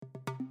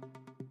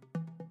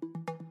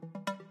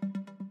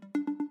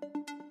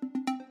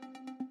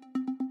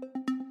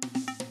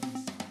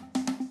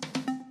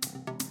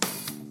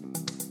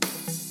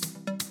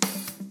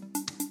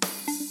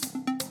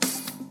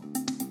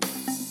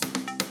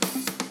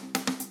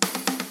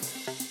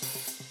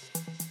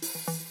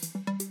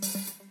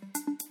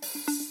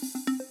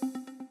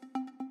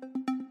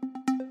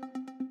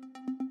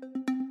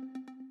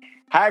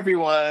Hi,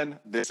 everyone.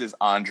 This is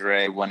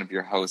Andre, one of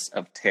your hosts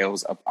of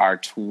Tales of Our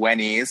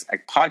 20s, a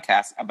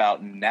podcast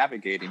about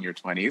navigating your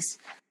 20s.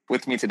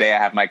 With me today, I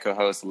have my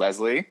co-host,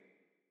 Leslie.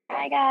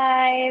 Hi,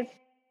 guys.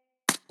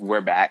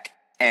 We're back.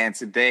 And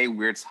today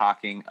we're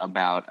talking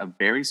about a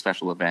very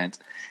special event.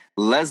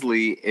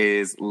 Leslie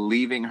is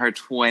leaving her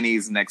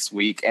 20s next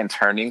week and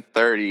turning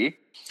 30.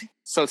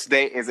 So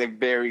today is a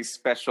very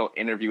special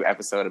interview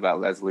episode about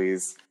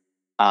Leslie's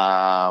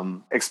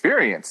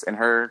experience in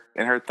her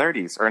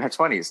 30s or in her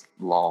 20s.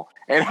 Lol.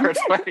 In her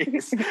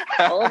 20s.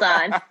 Hold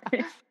on.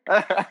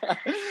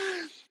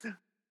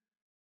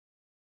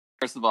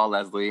 First of all,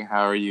 Leslie,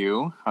 how are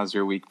you? How's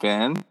your week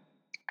been?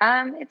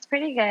 It's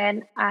pretty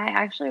good. I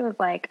actually was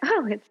like,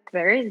 oh, it's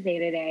Thursday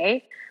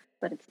today,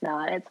 but it's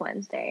not. It's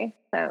Wednesday.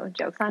 So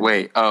joke's on me.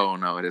 Wait, oh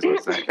no, it is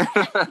Wednesday.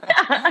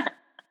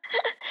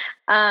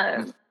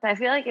 So I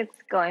feel like it's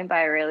going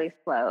by really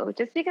slow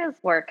just because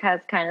work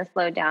has kind of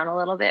slowed down a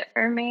little bit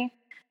for me.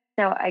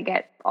 So I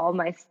get all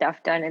my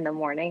stuff done in the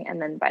morning, and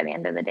then by the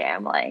end of the day,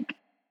 I'm like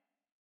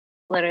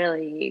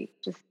literally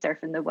just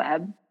surfing the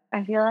web,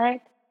 I feel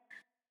like.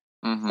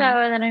 Mm-hmm. So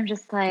then I'm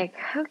just like,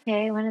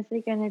 okay, when is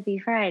it going to be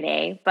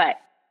Friday? But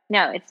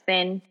no, it's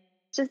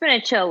just been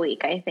a chill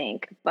week, I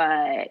think.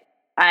 But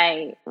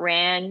I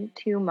ran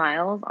 2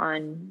 miles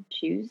on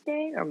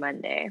Tuesday or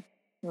Monday.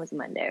 It was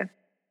Monday.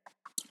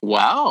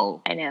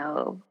 Wow. I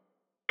know.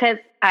 Because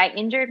I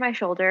injured my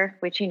shoulder,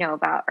 which you know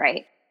about,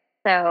 right?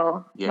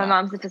 So my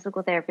mom's a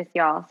physical therapist,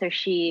 y'all. So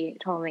she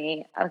told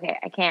me, okay,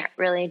 I can't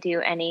really do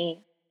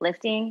any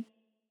lifting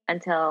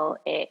until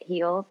it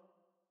heals.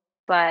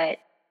 But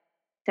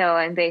so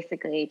I'm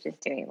basically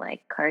just doing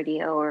like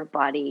cardio or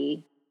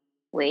body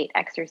weight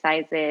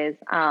exercises.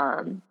 So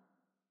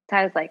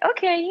I was like,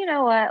 okay, you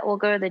know what? We'll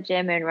go to the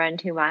gym and run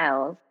 2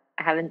 miles.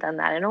 I haven't done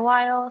that in a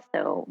while.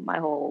 So my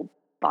whole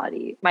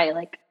body, my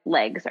like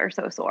legs are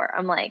so sore.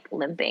 I'm like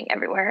limping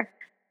everywhere.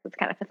 It's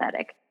kind of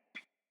pathetic.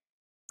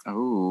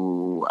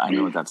 Oh, I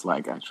know what that's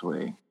like,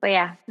 actually. But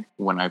yeah.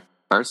 When I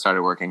first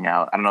started working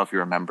out, I don't know if you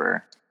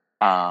remember,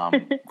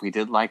 we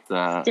did like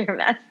the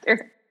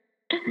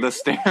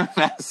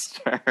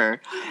Stairmaster,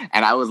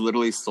 and I was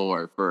literally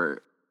sore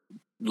for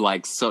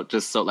like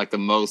the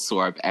most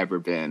sore I've ever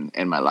been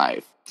in my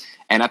life.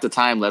 And at the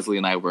time, Leslie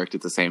and I worked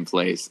at the same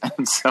place,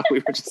 and so we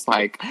were just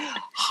like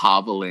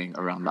hobbling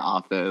around the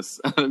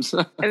office. I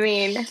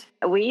mean,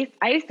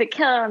 I used to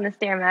kill on the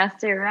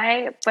Stairmaster,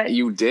 right? But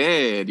you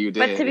did.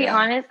 But to be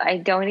honest, I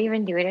don't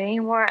even do it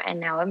anymore,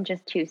 and now I'm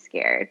just too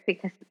scared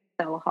because it's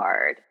so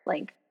hard.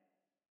 Like,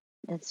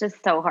 it's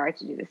just so hard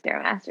to do the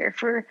Stairmaster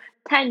for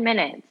 10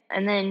 minutes,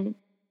 and then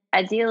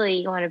ideally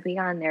you want to be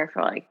on there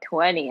for like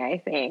 20. I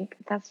think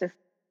that's just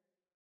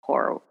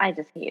horrible. I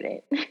just hate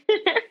it.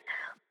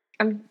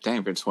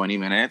 Dang, for 20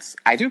 minutes?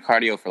 I do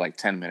cardio for like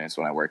 10 minutes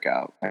when I work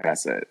out.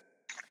 That's it.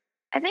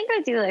 I think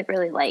I do like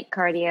really light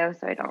cardio,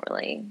 so I don't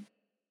really.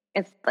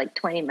 It's like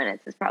 20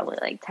 minutes is probably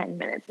like 10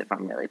 minutes if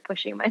I'm really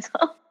pushing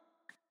myself.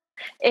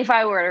 If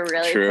I were to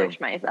really push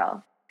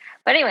myself.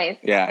 But anyways.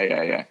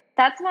 Yeah.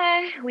 That's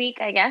my week,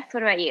 I guess.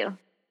 What about you?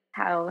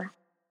 How's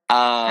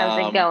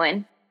it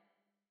going?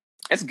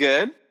 It's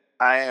good.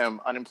 I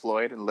am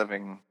unemployed and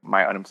living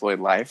my unemployed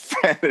life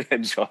and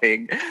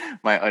enjoying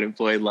my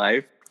unemployed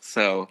life.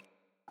 So,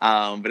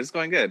 but it's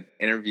going good.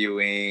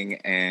 Interviewing,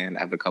 and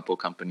I have a couple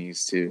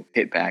companies to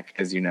hit back,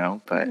 as you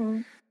know. But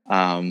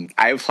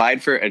I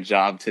applied for a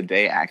job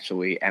today,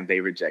 actually, and they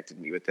rejected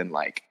me within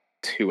like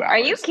 2 hours. Are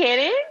you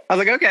kidding? I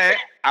was like, okay.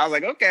 I was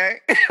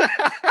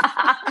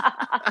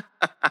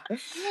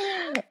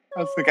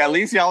like, at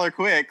least y'all are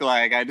quick.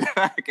 Like, I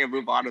can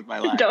move on with my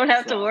life. Don't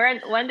have to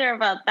wonder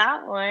about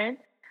that one.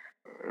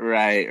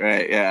 Right.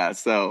 Yeah.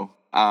 So,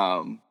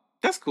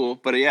 that's cool.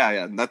 But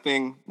yeah.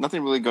 Nothing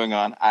really going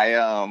on.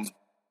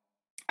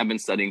 I've been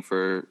studying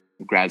for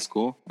grad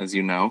school, as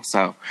you know.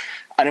 So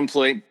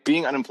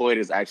being unemployed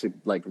is actually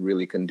like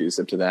really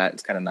conducive to that.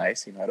 It's kind of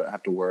nice. You know, I don't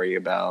have to worry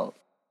about,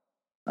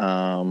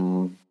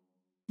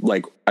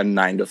 like a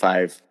 9 to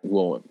 5,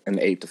 an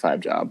 8 to 5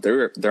 job.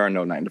 There are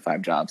no 9 to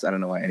 5 jobs. I don't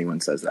know why anyone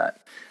says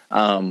that.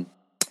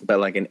 But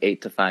like an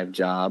 8 to 5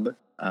 job,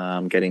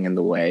 getting in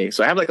the way.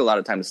 So I have like a lot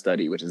of time to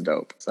study, which is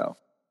dope. So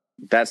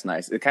that's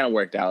nice. It kind of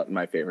worked out in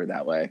my favor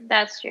that way.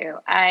 That's true.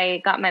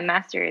 I got my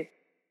master's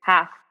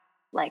half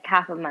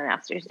of my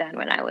master's done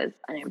when I was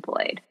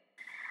unemployed.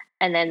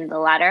 And then the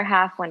latter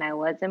half when I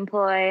was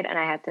employed and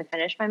I had to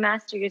finish my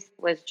master's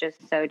was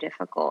just so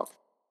difficult.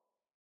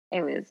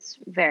 It was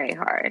very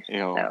hard.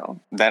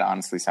 That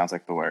honestly sounds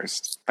like the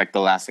worst. Like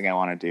the last thing I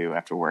want to do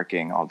after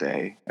working all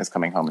day is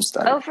coming home and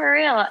study. Oh, for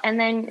real. And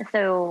then,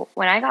 so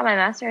when I got my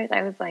master's,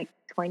 I was like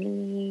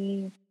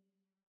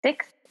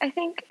 26, I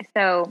think.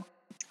 So,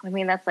 I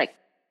mean, that's like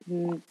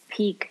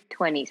peak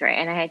 20s, right?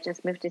 And I had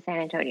just moved to San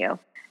Antonio.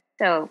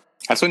 So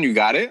that's when you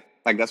got it?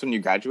 Like that's when you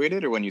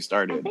graduated or when you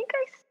started? I think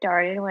I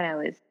started when I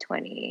was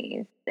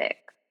 26.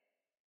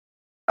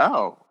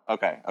 Oh,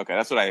 okay.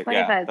 That's what I thought.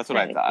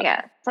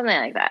 Yeah, something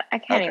like that. I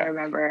can't even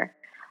remember.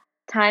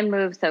 time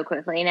moves so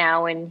quickly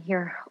now when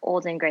you're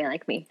old and gray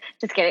like me.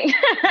 Just kidding.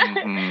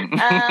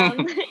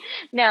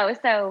 No,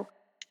 so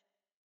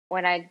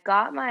when I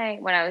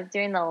was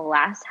doing the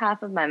last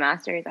half of my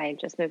master's, I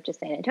just moved to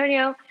San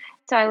Antonio.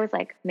 So I was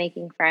like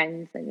making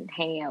friends and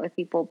hanging out with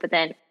people. But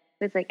then it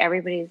was like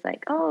everybody's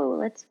like, oh,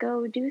 let's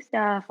go do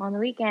stuff on the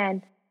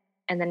weekend.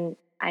 And then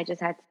I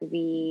just had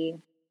to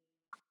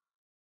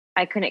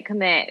I couldn't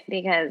commit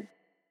because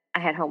I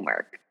had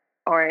homework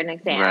or an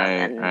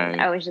exam. Right.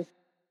 I was just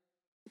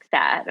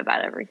sad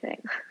about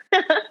everything.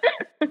 But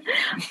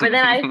then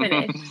I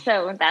finished.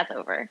 So that's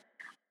over.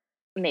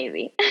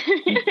 Maybe.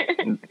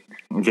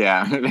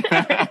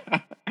 Yeah.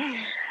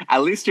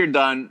 At least you're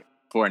done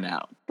for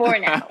now.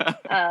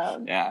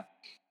 Yeah.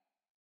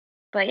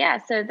 But yeah,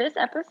 so this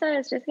episode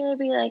is just going to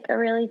be like a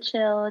really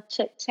chill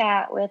chit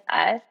chat with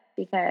us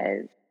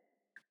because,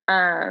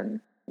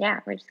 yeah,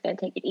 we're just going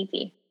to take it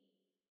easy.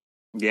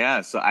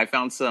 Yeah. So I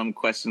found some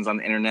questions on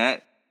the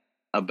internet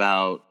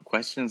about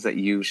questions that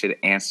you should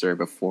answer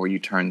before you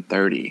turn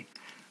 30.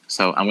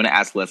 So I'm going to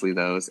ask Leslie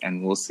those,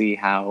 and we'll see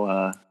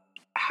how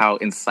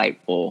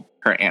insightful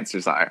her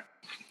answers are.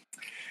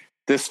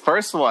 This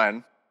first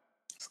one,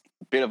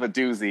 bit of a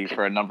doozy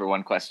for a number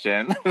one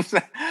question.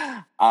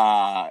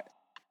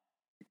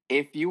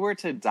 If you were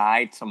to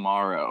die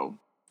tomorrow,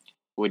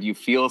 would you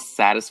feel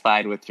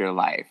satisfied with your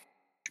life?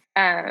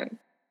 My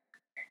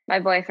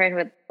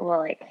boyfriend will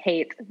like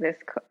hate this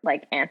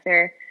like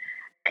answer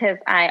because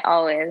I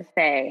always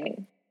say,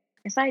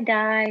 if I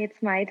die,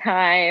 it's my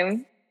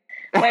time.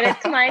 When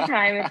it's my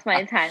time, it's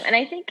my time. And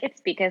I think it's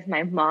because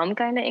my mom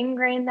kind of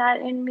ingrained that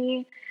in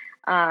me.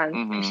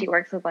 She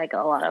works with like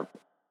a lot of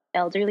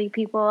elderly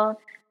people.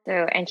 So,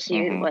 and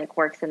she like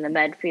works in the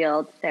med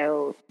field.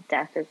 So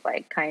death is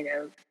like kind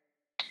of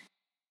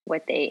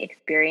what they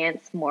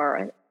experience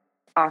more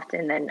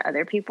often than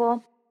other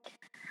people.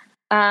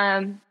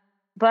 But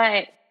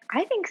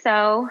I think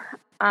so.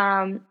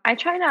 I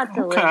try not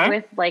to live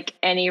with like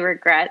any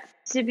regrets,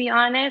 to be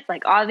honest.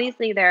 Like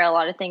obviously there are a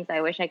lot of things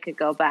I wish I could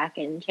go back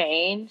and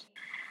change,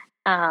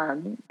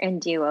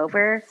 and do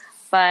over.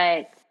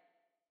 But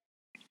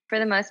for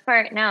the most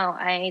part, no,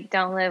 I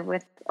don't live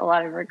with a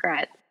lot of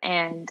regrets.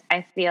 And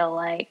I feel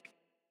like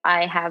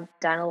I have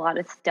done a lot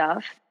of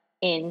stuff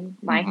in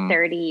my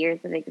 30 years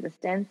of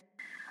existence.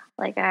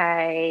 Like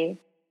I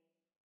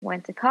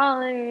went to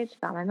college,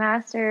 got my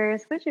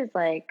master's, which is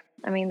like,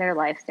 I mean, they're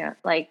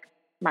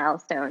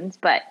milestones,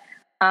 but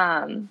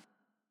they're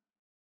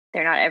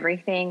not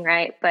everything,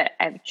 right? But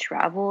I've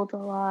traveled a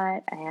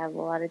lot. I have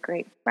a lot of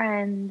great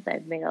friends.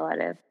 I've made a lot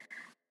of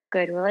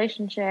good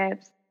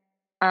relationships.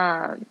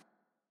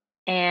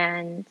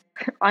 And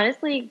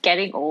honestly,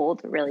 getting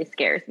old really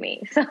scares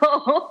me.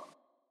 So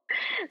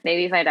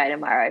maybe if I die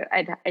tomorrow,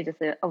 I just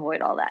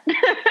avoid all that.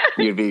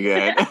 You'd be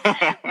good.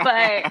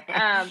 But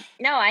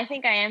no, I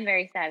think I am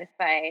very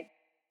satisfied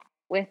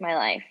with my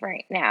life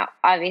right now.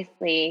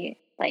 Obviously,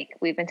 like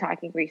we've been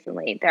talking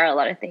recently, there are a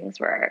lot of things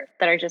that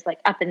are just like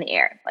up in the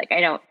air. Like I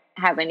don't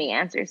have any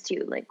answers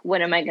to like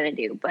what am I going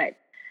to do? But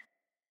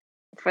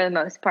for the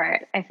most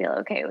part, I feel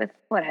okay with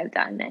what I've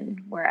done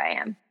and where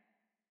I am.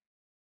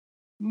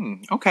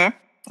 Okay.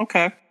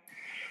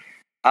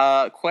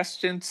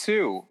 Question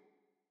 2.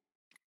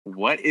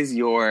 What is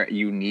your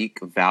unique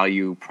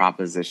value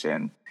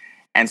proposition?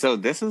 And so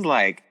this is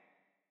like,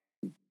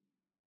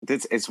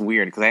 it's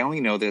weird because I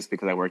only know this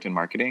because I worked in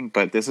marketing,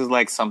 but this is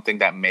like something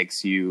that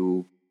makes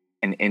you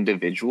an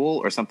individual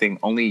or something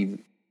only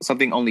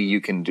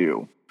you can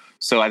do.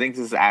 So I think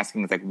this is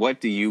asking like,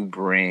 what do you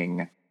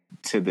bring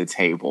to the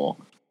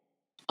table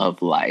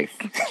of life?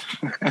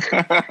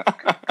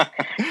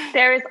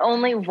 There is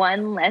only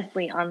one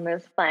Leslie on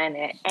this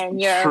planet, and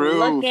you're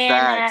looking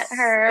at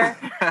her.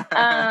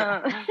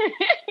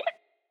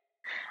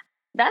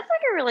 That's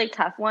like a really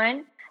tough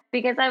one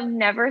because I've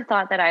never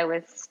thought that I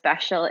was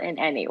special in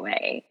any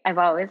way. I've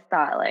always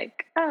thought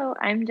like, oh,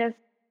 I'm just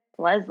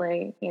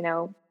Leslie,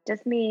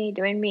 just me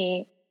doing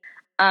me.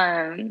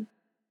 And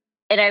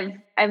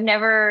I've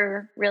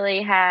never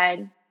really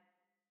had.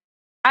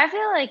 I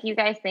feel like you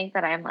guys think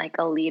that I'm like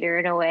a leader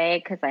in a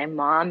way because I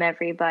mom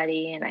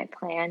everybody and I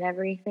plan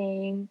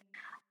everything.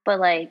 But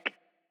like,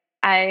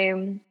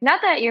 I'm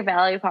not that your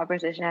value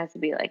proposition has to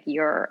be like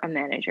you're a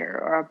manager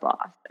or a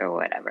boss or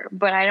whatever.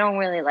 But I don't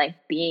really like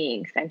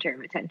being center of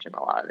attention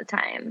a lot of the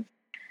time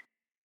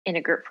in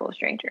a group full of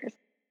strangers.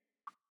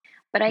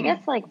 But I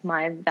guess like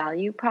my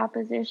value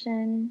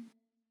proposition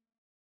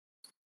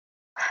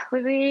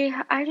would be,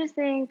 I just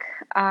think,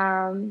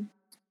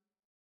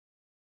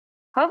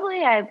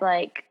 hopefully I'd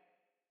like,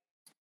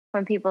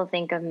 when people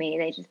think of me,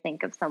 they just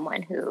think of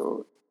someone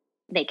who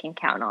they can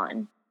count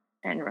on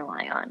and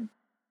rely on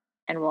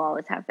and will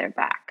always have their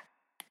back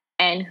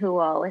and who will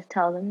always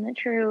tell them the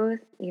truth,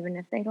 even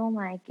if they don't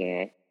like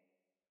it.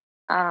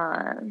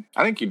 I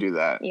think you do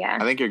that. Yeah.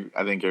 I think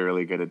you're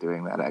really good at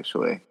doing that,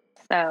 actually.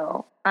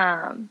 So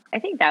I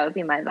think that would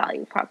be my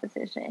value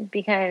proposition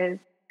because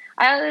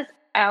I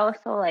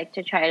also like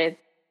to try to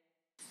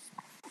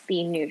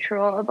be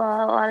neutral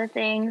about a lot of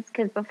things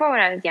because before when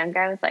I was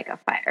younger, I was like a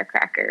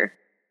firecracker.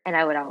 and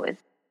I would always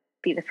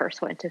be the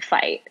first one to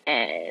fight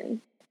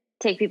and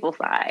take people's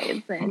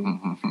sides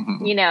and,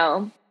 you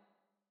know,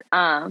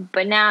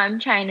 but now I'm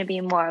trying to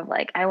be more of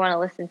like, I want to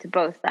listen to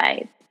both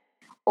sides,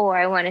 or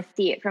I want to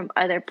see it from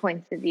other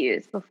points of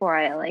views before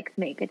I like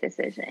make a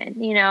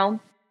decision, you know,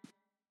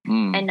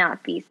 and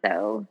not be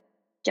so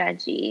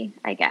judgy,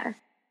 I guess.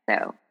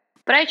 So,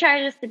 but I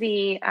try just to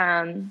be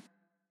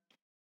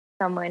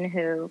someone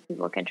who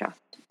people can trust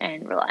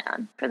and rely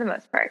on for the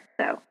most part.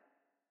 So.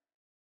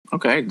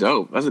 Okay,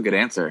 dope. That's a good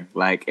answer.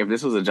 Like, if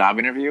this was a job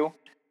interview,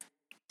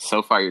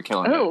 so far you're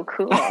killing it. Oh,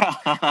 cool.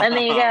 Let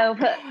me go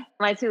put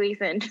my 2 weeks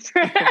in.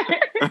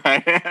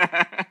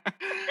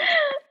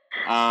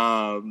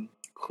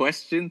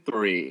 Question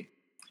 3.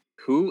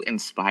 Who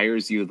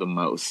inspires you the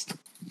most?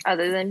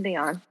 Other than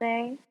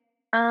Beyonce?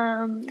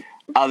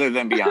 Other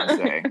than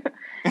Beyonce.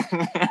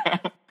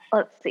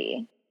 Let's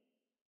see.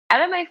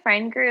 Out of my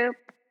friend group,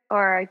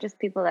 or just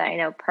people that I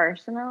know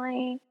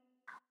personally,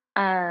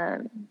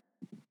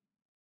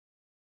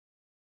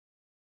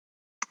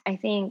 I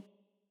think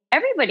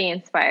everybody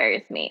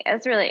inspires me.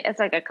 It's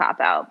like a cop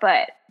out,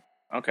 but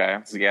okay.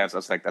 So yeah, so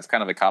that's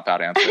kind of a cop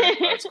out answer.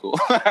 That's cool.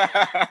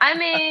 I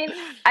mean,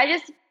 I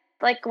just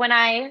like when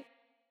I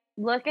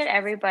look at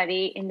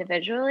everybody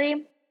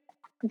individually,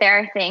 there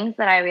are things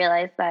that I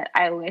realize that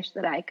I wish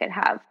that I could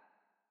have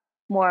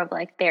more of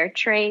like their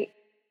trait.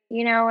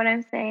 You know what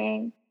I'm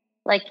saying?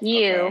 Like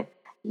you're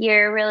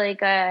really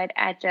good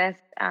at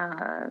just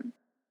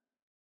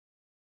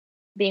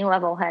being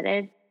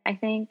level-headed, I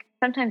think.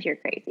 Sometimes you're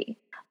crazy.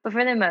 But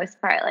for the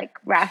most part, like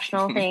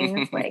rational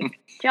things like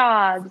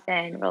jobs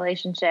and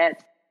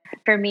relationships,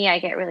 for me, I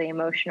get really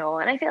emotional.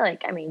 And I feel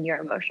like, I mean, you're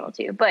emotional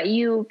too, but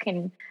you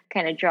can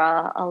kind of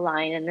draw a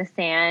line in the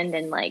sand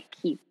and like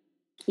keep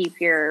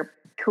your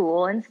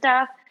cool and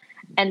stuff.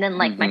 And then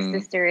like my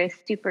sister is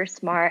super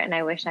smart, and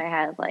I wish I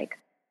had like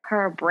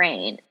her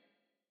brain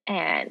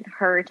and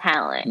her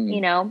talent,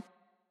 you know?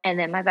 And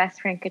then my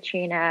best friend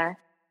Katrina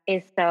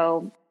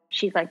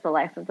she's like the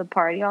life of the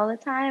party all the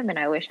time, and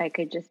I wish I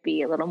could just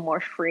be a little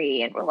more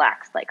free and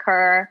relaxed like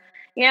her,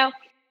 you know?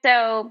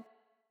 So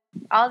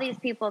all these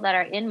people that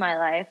are in my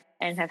life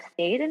and have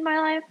stayed in my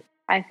life,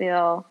 I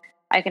feel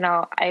I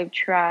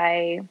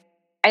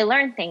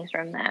learn things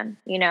from them,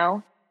 you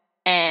know?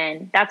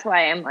 And that's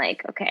why I'm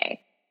like, okay,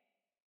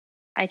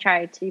 I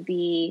try to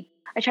see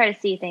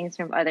things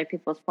from other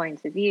people's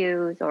points of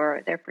views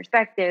or their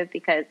perspective,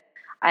 because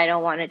I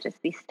don't want to just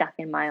be stuck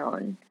in my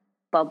own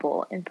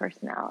bubble and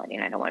personality,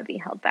 and I don't want to be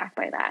held back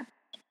by that.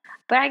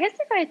 But I guess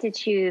if I had to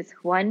choose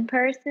one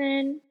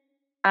person,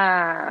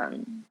 I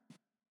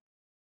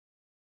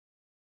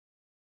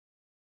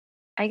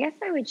guess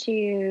I would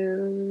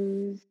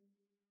choose,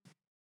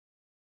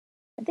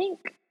 I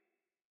think,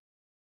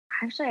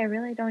 actually, I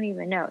really don't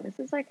even know. This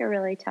is like a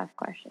really tough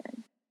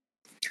question.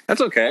 That's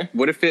okay.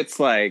 What if it's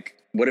a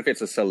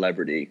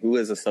celebrity? Who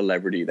is a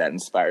celebrity that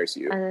inspires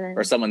you?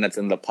 Or someone that's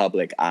in the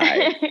public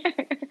eye?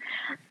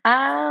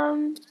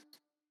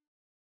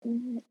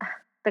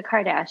 The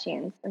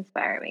Kardashians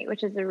inspire me,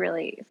 which is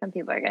some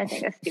people are going to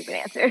think a stupid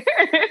answer.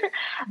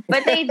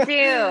 But they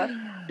do.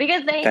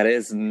 Because that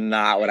is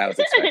not what I was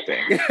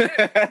expecting.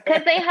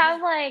 Because they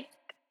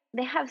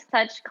have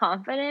such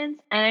confidence.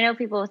 And I know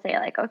people will say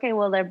like, okay,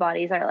 well, their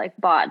bodies are like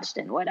botched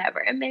and whatever.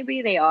 And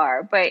maybe they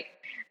are, but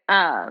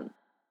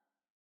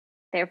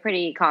they're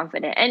pretty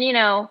confident. And, you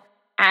know,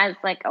 as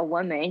like a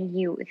woman,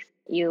 you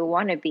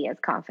want to be as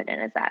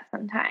confident as that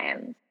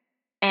sometimes.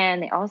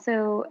 And they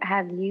also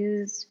have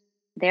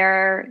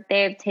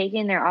they've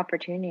taken their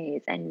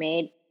opportunities and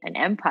made an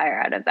empire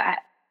out of that.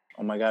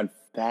 Oh my God,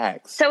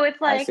 facts. So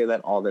it's like, I say that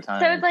all the time.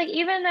 So it's like,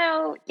 even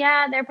though,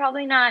 yeah, they're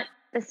probably not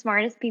the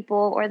smartest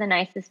people or the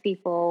nicest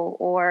people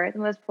or the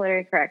most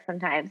politically correct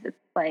sometimes, it's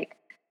like,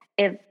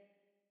 if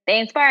they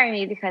inspire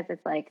me because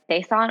it's like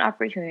they saw an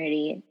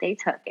opportunity, they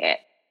took it,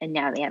 and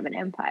now they have an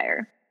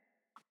empire.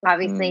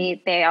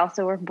 Obviously, they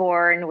also were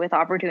born with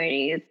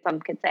opportunities, some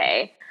could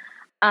say.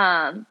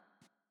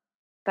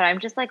 But I'm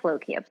just like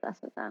low-key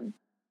obsessed with them.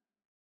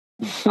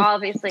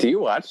 Obviously. Do you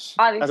watch?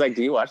 I was like,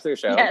 do you watch their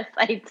show? Yes,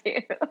 I do.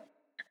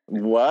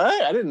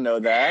 What? I didn't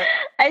know that.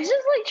 It's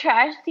just like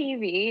trash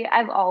TV.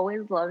 I've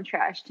always loved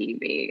trash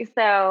TV.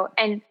 So,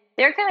 and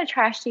their kind of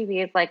trash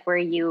TV is like where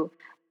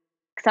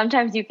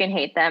sometimes you can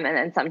hate them and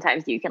then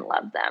sometimes you can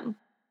love them.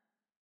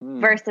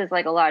 Versus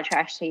like a lot of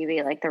trash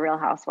TV, like The Real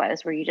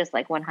Housewives, where you just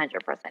like 100%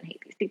 hate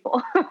these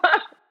people.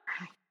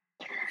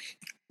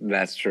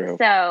 That's true.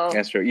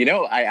 That's true. You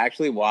know, I've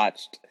only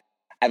watched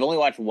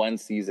one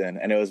season,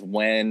 and it was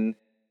when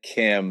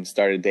Kim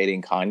started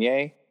dating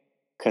Kanye.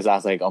 Because I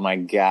was like, oh my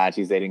God,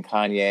 she's dating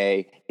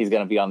Kanye. He's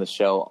going to be on the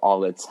show all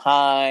the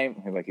time.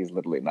 And like, he's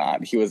literally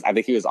not. I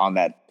think he was on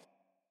that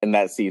in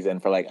that season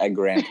for like a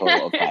grand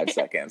total of 5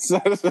 seconds.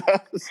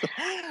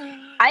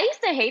 I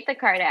used to hate the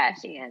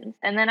Kardashians.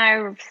 And then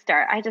I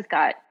just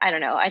got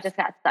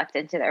sucked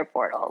into their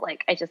portal.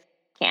 Like, I just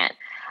can't.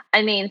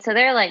 I mean, so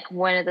they're like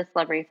one of the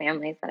celebrity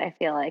families that I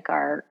feel like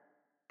are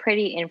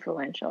pretty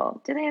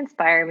influential. Do they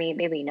inspire me?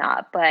 Maybe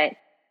not, but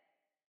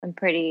I'm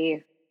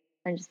pretty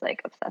I'm just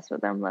like obsessed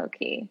with them low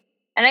key.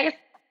 And I guess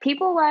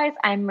people wise,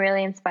 I'm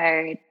really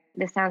inspired.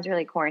 This sounds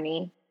really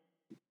corny.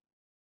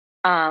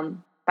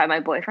 By my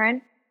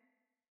boyfriend,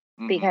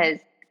 because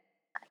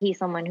he's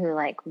someone who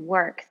like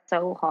works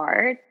so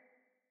hard.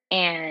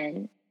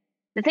 And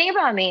the thing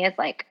about me is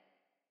like,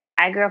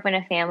 I grew up in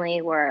a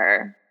family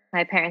where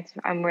my parents,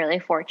 I'm really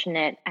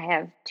fortunate. I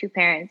have two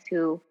parents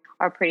who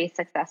are pretty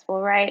successful,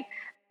 right?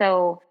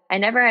 So I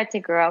never had to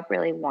grow up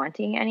really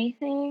wanting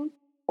anything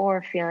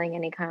or feeling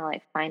any kind of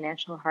like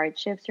financial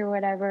hardships or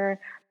whatever.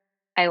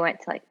 I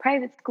went to like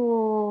private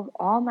school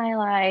all my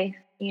life,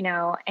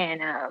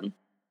 and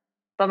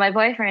but my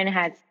boyfriend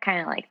had kind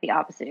of like the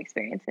opposite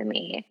experience than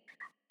me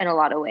in a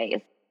lot of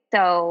ways.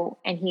 So,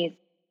 and he's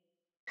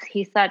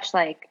such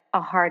like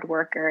a hard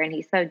worker, and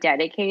he's so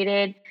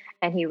dedicated,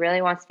 and he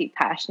really wants to be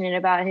passionate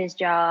about his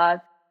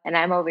job. And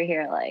I'm over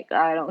here like,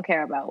 I don't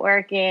care about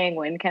working.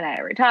 When can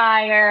I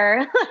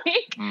retire?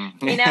 Like, and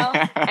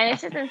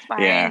it's just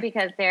inspiring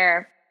because there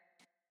are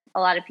a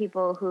lot of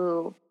people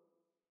who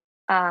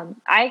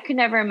I could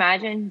never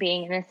imagine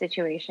being in a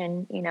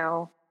situation,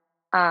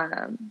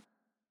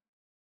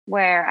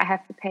 where I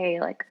have to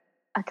pay like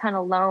a ton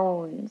of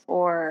loans,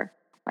 or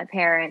my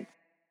parents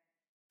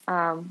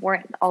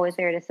weren't always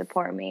there to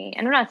support me.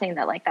 And I'm not saying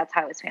that like that's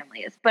how his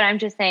family is, but I'm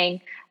just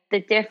saying the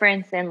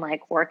difference in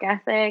like work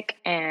ethic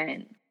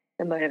and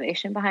the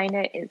motivation behind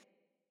it is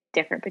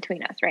different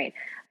between us, right?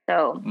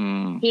 So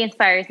he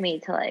inspires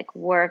me to like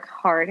work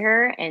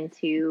harder and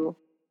to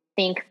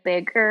think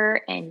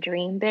bigger and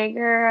dream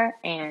bigger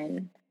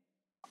and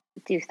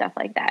do stuff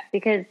like that.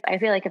 Because I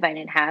feel like if I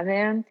didn't have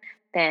him,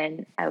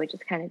 then I would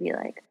just kind of be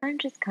like, I'm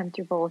just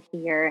comfortable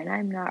here, and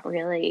I'm not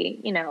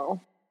really,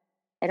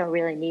 I don't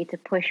really need to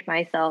push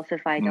myself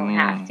if I don't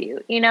have to,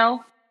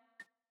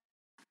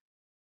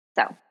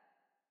 So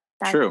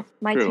that's true.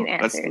 my two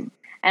answers.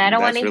 And I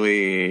don't want to. That's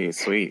really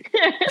sweet.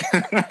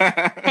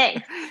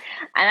 Thanks.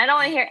 And I don't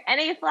want to hear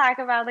any flack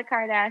about the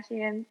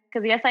Kardashians,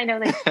 because yes, I know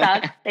they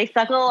suck. They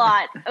suck a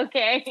lot.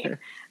 Okay.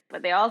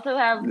 But they also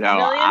have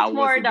millions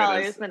more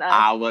dollars than us.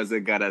 I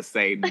wasn't going to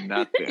say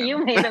nothing.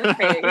 You made a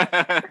face.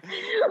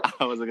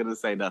 I wasn't going to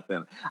say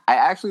nothing. I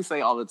actually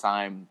say all the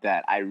time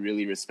that I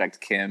really respect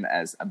Kim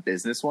as a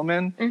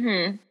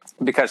businesswoman,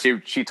 because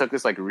she took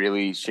this like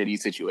really shitty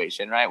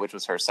situation, right? Which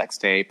was her sex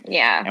tape.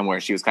 Yeah. And where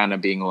she was kind of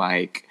being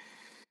like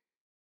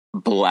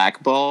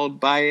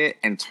blackballed by it,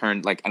 and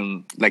turned like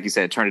you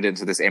said, turned it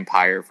into this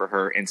empire for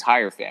her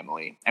entire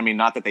family. I mean,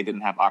 not that they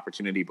didn't have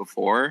opportunity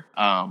before,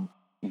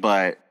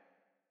 but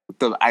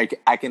I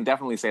can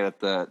definitely say that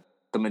the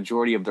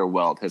majority of their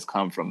wealth has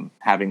come from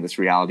having this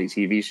reality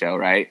TV show,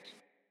 right?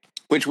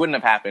 Which wouldn't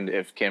have happened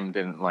if Kim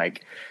didn't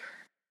like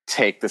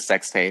take the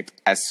sex tape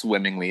as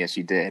swimmingly as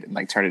she did and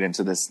like turn it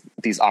into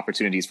these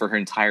opportunities for her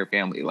entire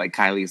family. Like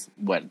Kylie's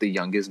the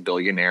youngest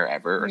billionaire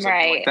ever or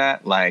something like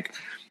that. Like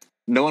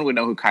no one would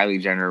know who Kylie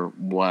Jenner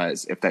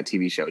was if that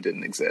TV show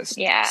didn't exist.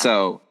 Yeah.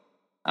 So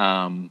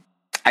I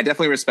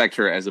definitely respect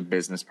her as a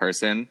business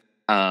person.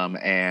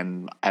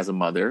 And as a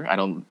mother, I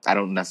don't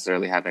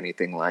necessarily have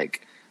anything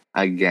like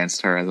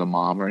against her as a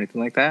mom or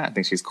anything like that. I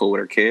think she's cool with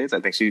her kids.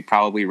 I think she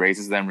probably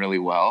raises them really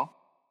well.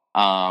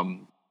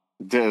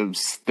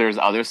 There's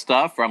other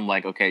stuff where I'm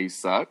like, okay, you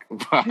suck,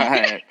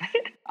 but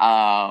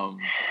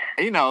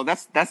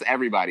that's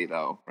everybody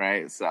though,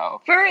 right?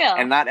 So for real,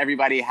 and not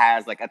everybody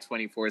has like a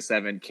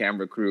 24/7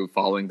 camera crew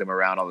following them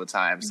around all the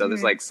time. So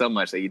there's like so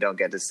much that you don't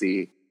get to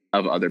see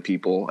of other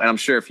people. And I'm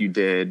sure if you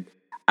did,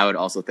 I would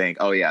also think,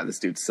 oh yeah, this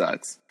dude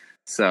sucks.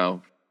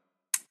 So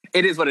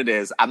it is what it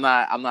is. I'm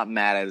not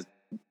mad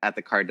at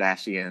the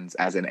Kardashians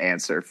as an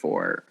answer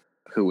for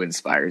who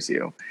inspires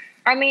you.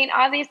 I mean,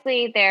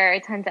 obviously there are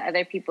tons of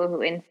other people who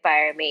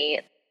inspire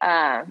me,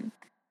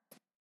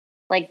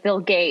 like Bill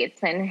Gates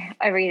and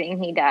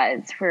everything he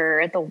does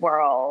for the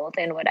world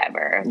and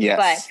whatever. Yes.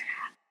 But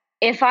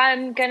if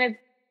I'm gonna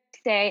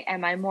say,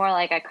 am I more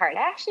like a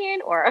Kardashian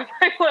or am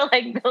I more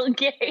like Bill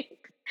Gates?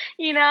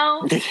 You're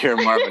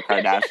more of a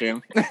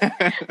Kardashian.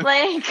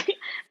 Like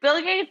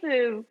Bill Gates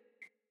is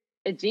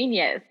a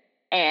genius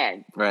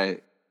and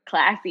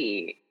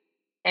classy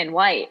and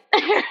white,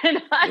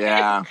 and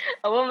I'm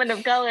a woman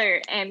of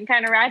color and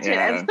kind of ratchet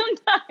at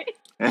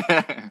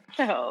sometimes.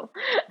 So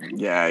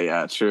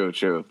yeah,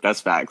 true.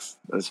 That's facts.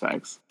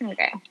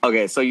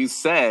 Okay. So you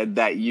said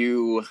that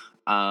you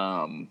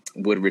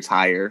would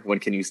retire. When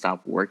can you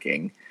stop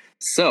working?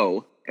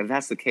 So if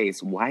that's the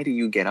case, why do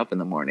you get up in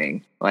the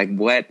morning? Like,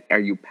 what are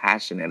you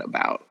passionate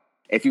about?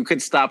 If you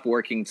could stop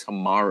working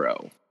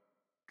tomorrow,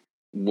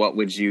 what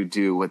would you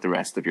do with the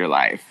rest of your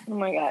life? Oh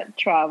my God,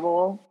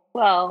 travel.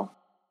 Well,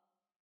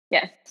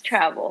 yes,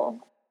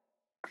 travel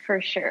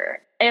for sure.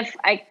 If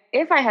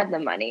I had the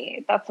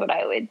money, that's what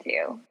I would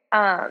do.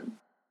 I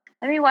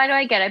mean, why do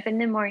I get up in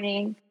the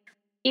morning?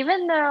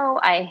 Even though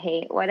I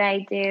hate what I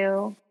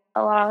do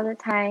a lot of the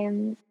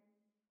times,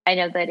 I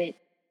know that it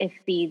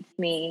feeds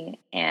me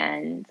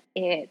and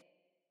it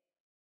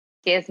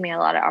gives me a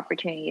lot of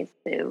opportunities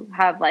to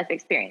have life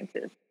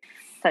experiences,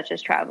 such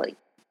as traveling.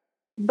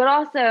 But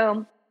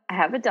also, I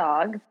have a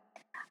dog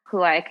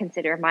who I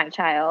consider my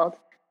child.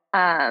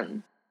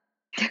 Um,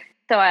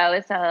 so I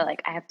always tell her,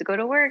 like, I have to go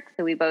to work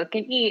so we both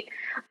can eat.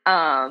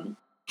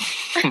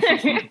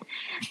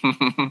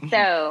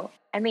 So,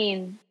 I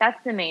mean,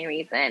 that's the main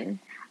reason.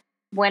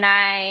 When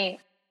I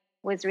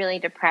was really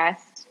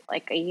depressed,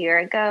 like a year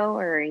ago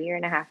or a year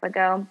and a half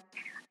ago,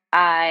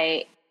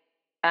 I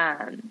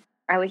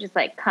I would just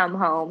like come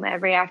home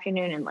every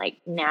afternoon and like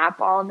nap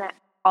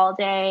all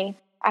day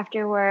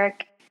after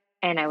work,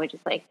 and I would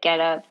just like get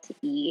up to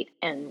eat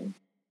and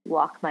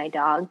walk my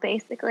dog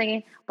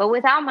basically. But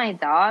without my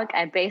dog,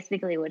 I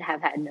basically would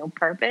have had no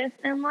purpose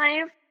in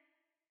life.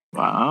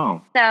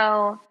 Wow.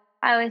 So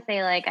I always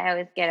say, like, I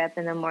always get up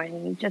in the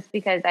morning just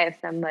because I have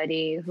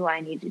somebody who I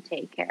need to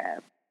take care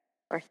of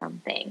or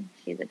something.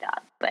 She's a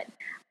dog. But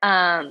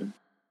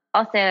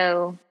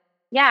also,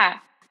 yeah,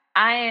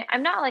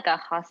 I'm not like a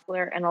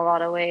hustler in a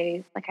lot of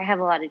ways. Like, I have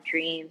a lot of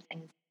dreams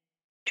and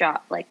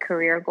job, like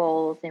career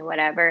goals and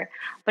whatever.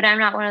 But I'm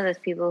not one of those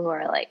people who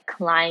are like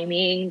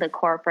climbing the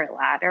corporate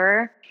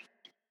ladder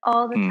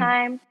all the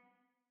time.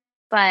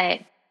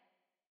 But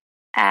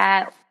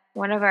at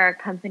one of our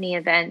company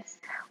events,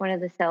 one of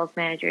the sales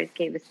managers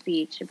gave a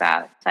speech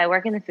about, so I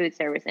work in the food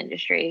service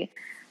industry.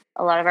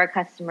 A lot of our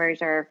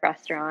customers are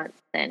restaurants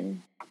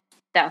and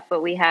stuff,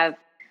 but we have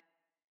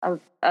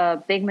a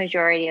big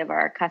majority of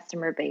our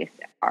customer base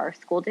are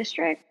school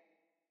districts.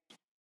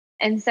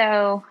 And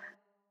so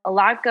a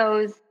lot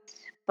goes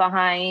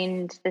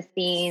behind the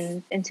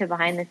scenes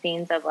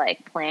of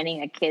like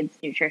planning a kid's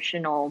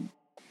nutritional,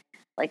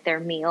 like their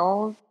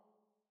meals.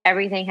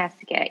 Everything has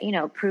to get,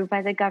 approved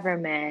by the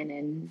government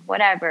and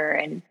whatever.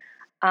 And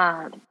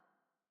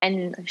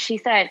she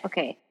said,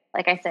 okay,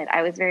 like I said,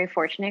 I was very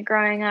fortunate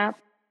growing up,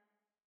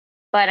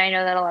 but I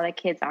know that a lot of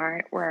kids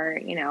aren't, where,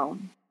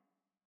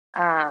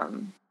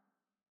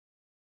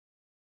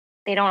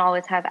 they don't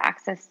always have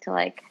access to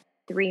like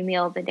 3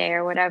 meals a day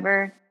or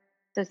whatever.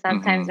 So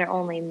sometimes their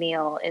only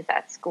meal is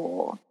at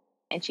school.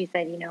 And she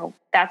said,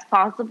 that's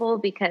possible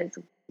because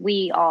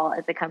we all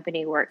as a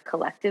company work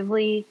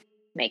collectively to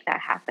make that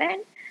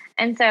happen.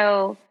 And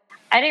so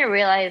I didn't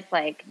realize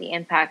like the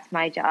impact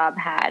my job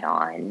had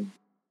on,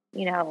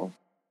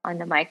 on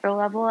the micro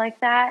level like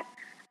that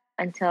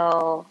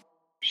until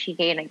she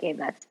gave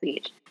that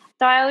speech.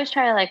 So I always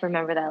try to like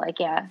remember that, like,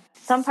 yeah,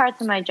 some parts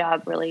of my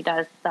job really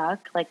does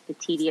suck, like the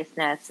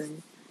tediousness,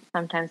 and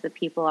sometimes the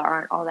people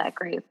aren't all that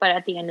great. But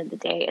at the end of the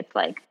day, it's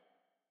like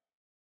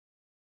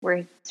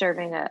we're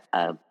serving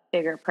a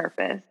bigger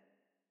purpose.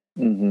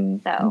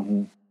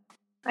 So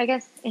I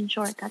guess in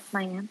short, that's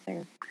my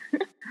answer.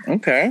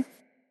 Okay.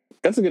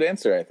 That's a good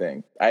answer, I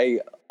think.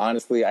 I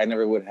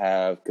never would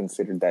have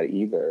considered that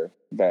either,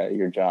 that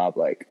your job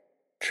like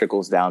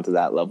trickles down to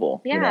that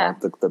level. Yeah.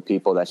 The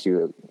people that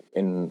you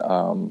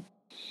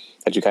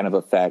that you kind of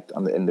affect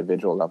on the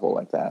individual level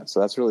like that. So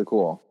that's really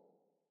cool.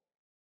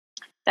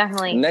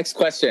 Definitely. Next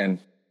question.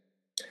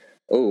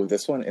 Oh,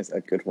 this one is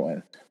a good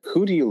one.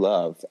 Who do you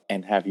love,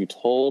 and have you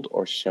told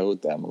or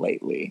showed them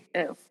lately?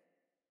 Oh.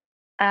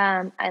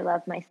 I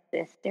love my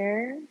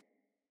sister.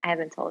 I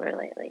haven't told her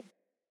lately.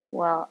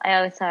 Well, I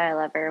always tell her I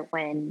love her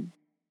when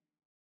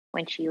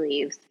she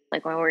leaves,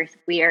 like when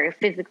we are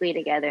physically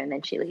together and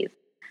then she leaves.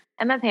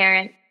 And my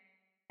parents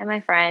and my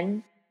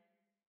friends.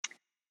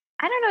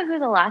 I don't know who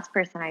the last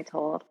person I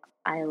told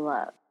I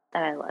love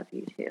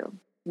you to.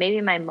 Maybe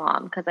my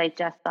mom, because I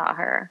just saw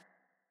her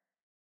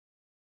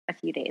a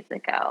few days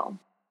ago.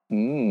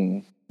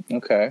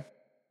 Okay.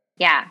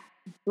 Yeah.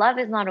 Love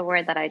is not a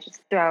word that I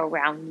just throw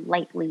around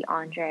lightly,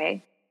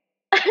 Andre.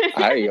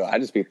 I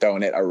just be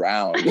throwing it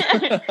around.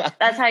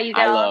 That's how you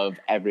get I love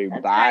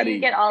everybody. That's how you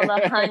get all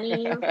the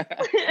honeys.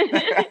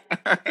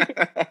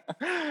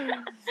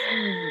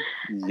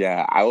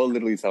 Yeah, I will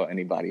literally tell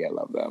anybody I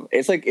love them.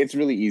 It's like, it's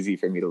really easy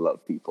for me to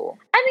love people.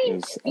 I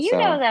mean, you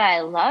know that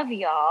I love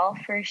y'all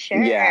for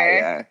sure.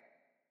 Yeah.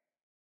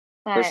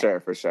 But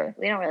For sure.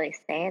 We don't really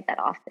say it that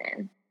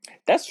often.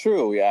 That's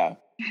true, yeah.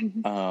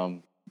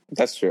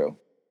 That's true.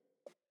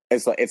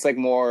 It's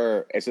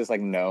just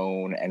like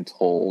known and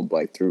told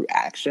like through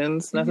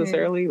actions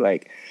necessarily.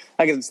 Like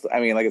I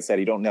said,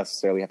 you don't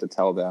necessarily have to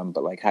tell them,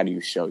 but like, how do you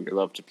show your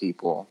love to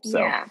people? So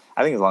yeah.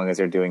 I think as long as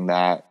you're doing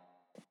that,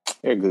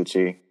 you're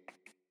Gucci.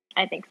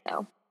 I think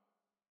so.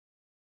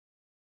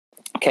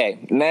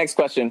 Okay, next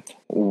question.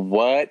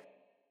 What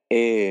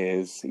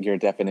is your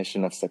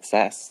definition of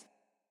success?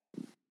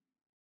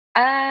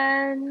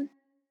 I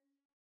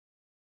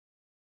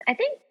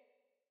think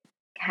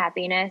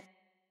happiness,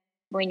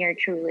 when you're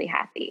truly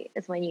happy,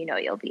 is when you know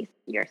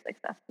you're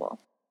successful.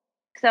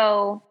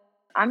 So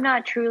I'm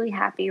not truly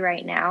happy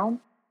right now,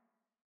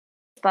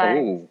 but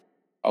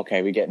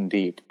okay, we're getting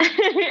deep.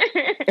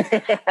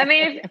 I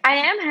mean, if I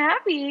am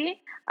happy,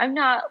 I'm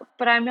not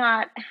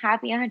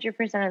happy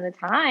 100% of the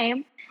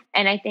time.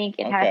 And I think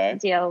it has to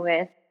deal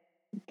with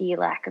the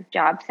lack of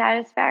job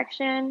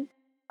satisfaction.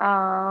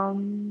 Yeah,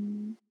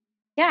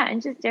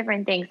 and just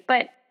different things.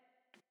 But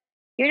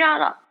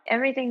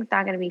everything's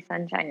not going to be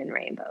sunshine and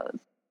rainbows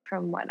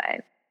from what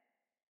I've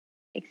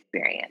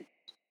experienced.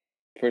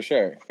 For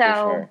sure.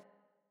 So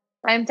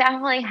I'm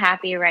definitely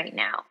happy right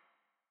now.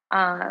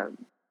 Um,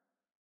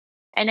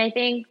 and I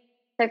think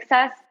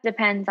success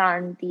depends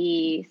on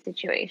the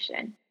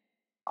situation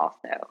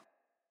also.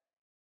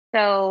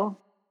 So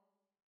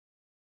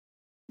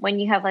when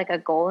you have like a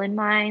goal in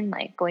mind,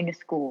 like going to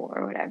school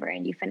or whatever,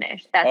 and you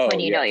finish, that's when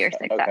Oh, you know yes.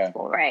 you're Okay.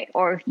 successful, right?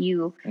 Or if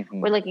you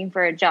Hmm. were looking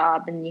for a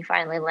job and you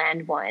finally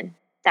land one,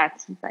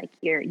 that's like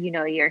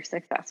you're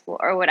successful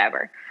or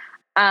whatever.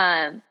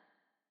 Um,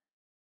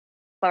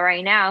 but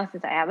right now,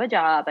 since I have a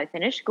job, I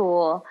finished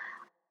school,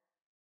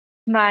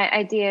 my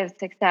idea of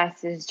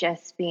success is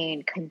just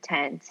being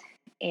content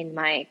in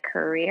my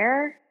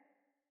career.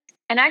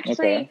 And Okay.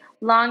 actually,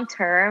 long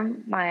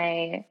term,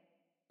 my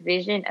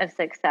vision of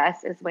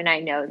success is when I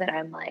know that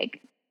I'm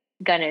like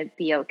gonna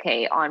be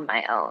okay on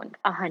my own,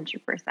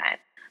 100%.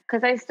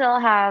 Because I still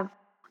have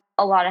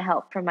a lot of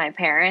help from my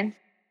parents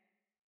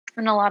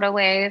in a lot of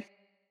ways.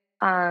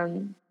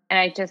 And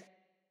I just,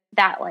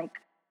 that like,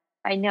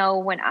 I know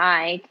when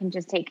I can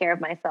just take care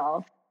of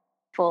myself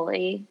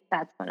fully,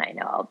 that's when I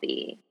know I'll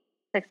be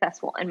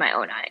successful in my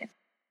own eyes.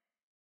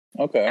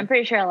 I'm Okay.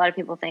 pretty sure a lot of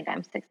people think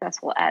I'm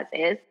successful as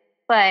is,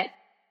 but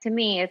to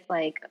me, it's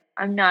like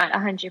I'm not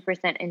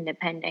 100%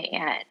 independent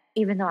yet,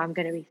 even though I'm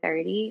going to be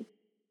 30.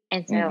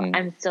 And so Hmm.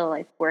 I'm still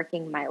like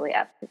working my way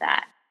up to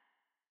that.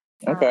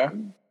 Okay.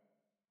 Um,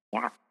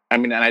 yeah. I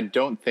mean, and I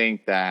don't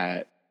think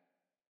that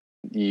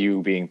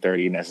you being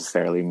 30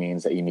 necessarily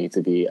means that you need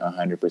to be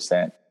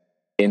 100%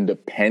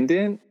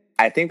 independent.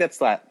 I think that's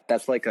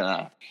like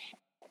a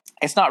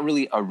it's not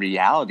really a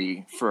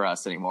reality for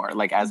us anymore.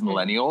 Like as Mm-hmm.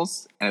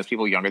 millennials and as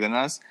people younger than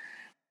us,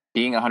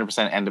 being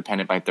 100%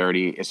 independent by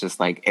 30 is just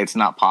like it's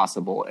not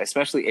possible,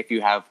 especially if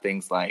you have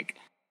things like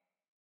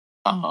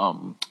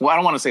well, I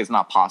don't want to say it's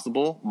not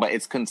possible, but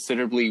it's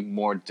considerably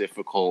more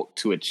difficult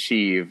to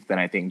achieve than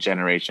I think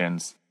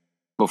generations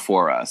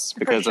before us For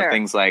because of sure.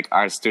 things like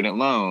our student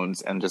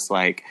loans and just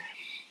like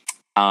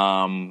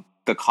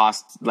the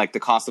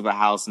cost of a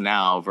house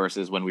now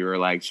versus when we were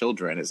like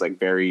children is like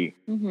very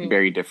Mm-hmm.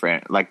 very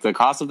different. Like the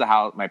cost of the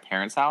house, my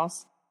parents'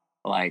 house,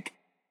 like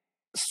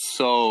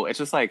so it's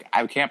just like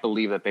I can't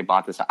believe that they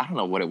bought this. I don't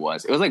know what it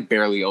was. It was like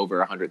barely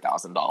over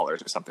 $100,000 or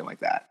something like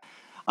that.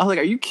 I was like,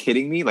 are you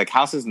kidding me? Like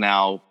houses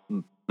now,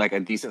 like a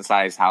decent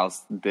sized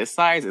house this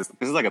size this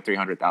is like a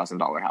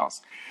 $300,000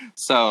 house.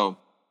 So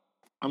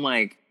I'm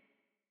like,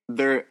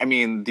 there. I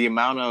mean, the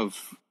amount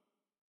of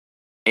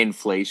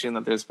inflation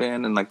that there's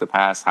been in like the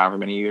past however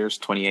many years,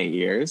 28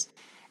 years.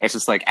 It's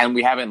just like, and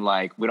we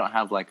don't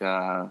have like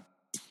a,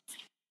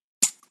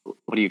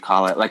 what do you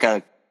call it? Like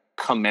a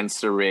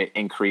commensurate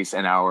increase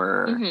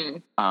Mm-hmm.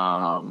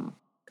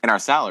 in our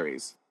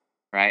salaries,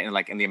 right? And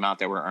like in the amount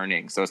that we're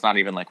earning. So it's not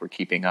even like we're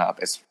keeping up.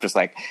 It's just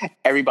like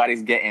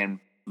everybody's getting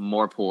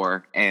more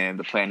poor and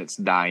the planet's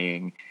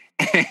dying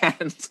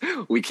and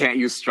we can't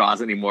use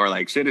straws anymore.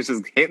 Like shit is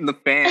just hitting the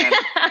fan.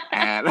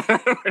 And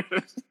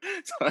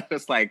so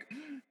it's like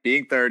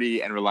being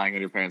 30 and relying on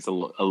your parents a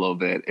little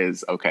bit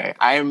is okay.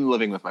 I am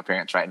living with my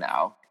parents right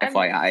now,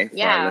 FYI, for our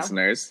Yeah.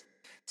 listeners.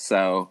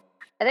 So,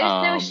 There's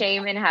no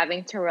shame in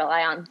having to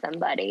rely on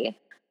somebody.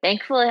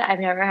 Thankfully, I've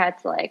never had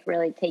to like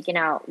really taken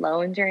out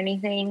loans or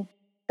anything.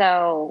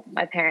 So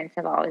my parents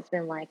have always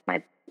been like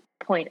my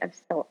point of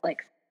so like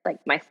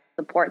my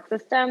support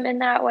system in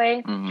that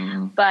way.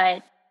 mm-hmm.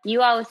 But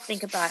you always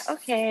think about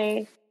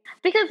okay,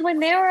 because when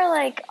they were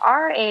like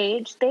our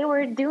age, they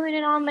were doing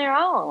it on their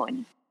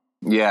own.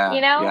 You Yeah,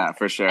 know? yeah,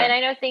 for sure. And I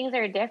know things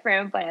are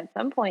different, but at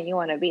some point you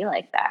want to be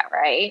like that,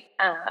 right?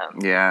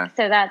 Yeah.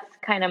 So that's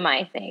kind of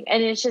my thing.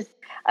 And it's just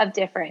of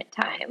different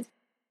times.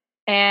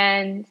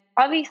 And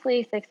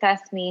obviously,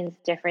 success means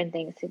different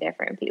things to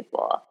different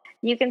people.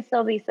 You can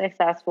still be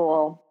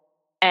successful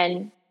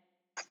and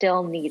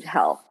still need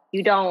help.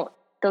 You don't,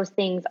 those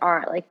things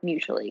aren't like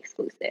mutually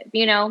exclusive,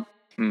 you know?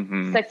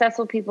 Mm-hmm.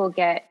 Successful people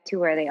get to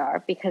where they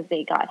are because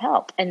they got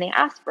help and they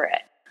asked for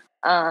it.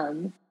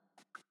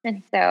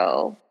 And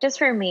so just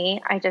for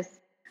me, I just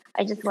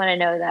want to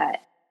know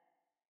that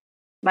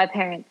my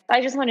parents,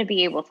 I just want to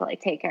be able to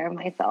like take care of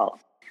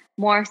myself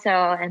more so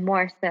and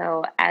more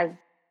so as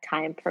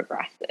time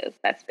progresses.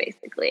 That's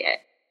basically it.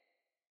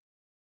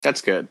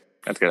 That's good.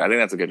 That's good. I think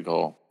that's a good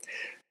goal.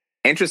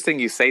 Interesting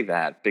you say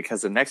that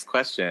because the next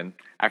question,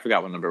 I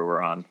forgot what number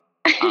we're on.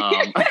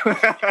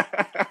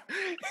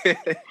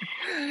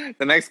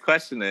 The next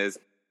question is,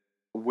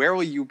 where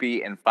will you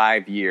be in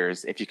 5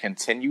 years if you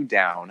continue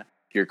down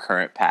your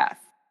current path?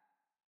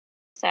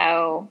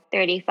 So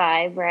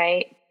 35,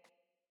 right?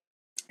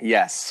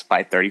 Yes,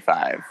 by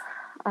 35.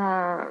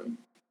 Um,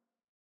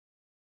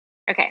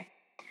 okay.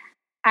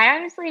 I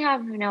honestly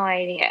have no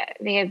idea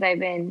because I've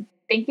been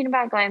thinking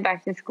about going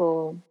back to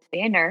school to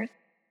be a nurse.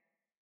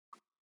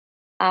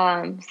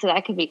 So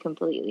that could be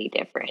completely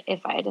different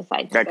if I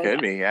decide to That go could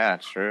back. be, yeah,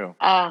 true.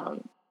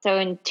 So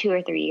in 2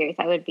 or 3 years,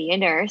 I would be a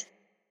nurse,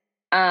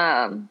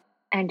 and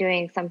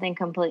doing something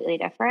completely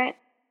different.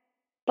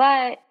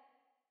 But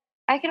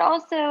I could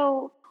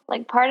also,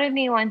 like, part of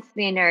me wants to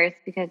be a nurse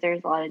because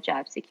there's a lot of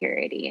job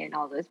security and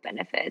all those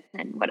benefits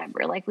and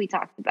whatever, like we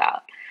talked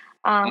about.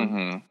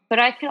 Mm-hmm. But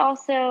I could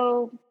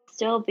also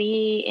still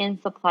be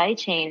in supply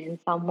chain in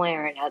some way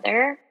or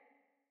another.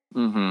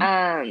 Mm-hmm.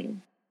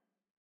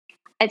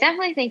 I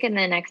definitely think in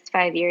the next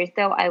 5 years,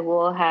 though, I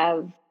will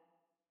have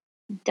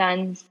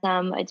done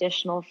some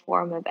additional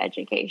form of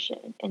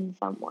education in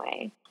some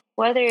way,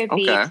 whether it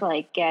be Okay. to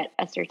like get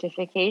a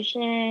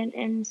certification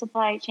in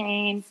supply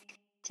chain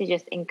to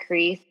just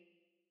increase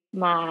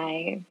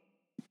my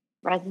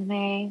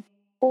resume,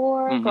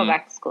 or go Mm-hmm.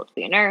 back to school to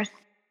be a nurse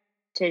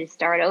to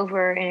start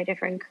over in a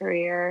different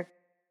career.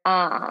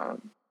 I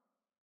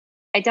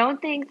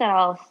don't think that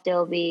I'll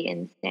still be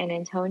in San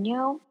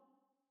Antonio,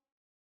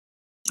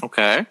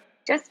 Okay.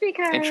 just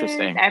because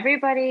Interesting.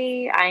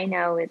 everybody I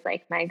know is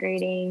like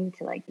migrating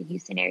to like the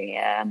Houston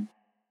area.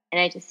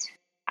 And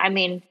I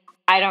mean,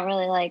 I don't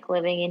really like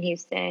living in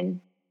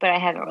Houston, but I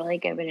haven't really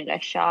given it a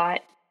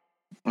shot.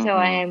 So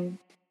I Mm-hmm. am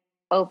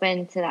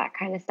open to that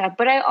kind of stuff.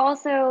 But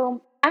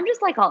I'm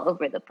just like all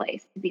over the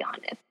place, to be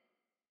honest.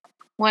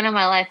 One of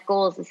my life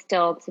goals is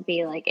still to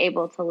be like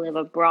able to live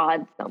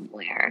abroad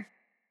somewhere.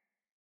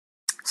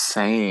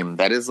 Same.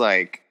 That is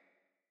like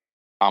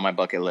on my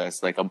bucket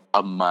list, like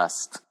a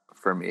must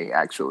for me,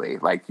 actually.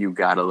 Like, you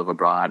gotta live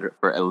abroad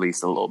for at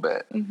least a little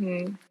bit.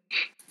 Mm-hmm.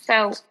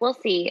 So we'll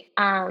see.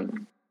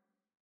 I'm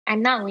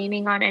not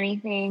leaning on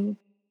anything.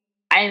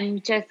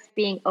 I'm just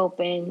being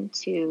open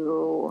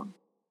to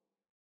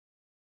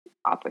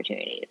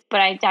opportunities.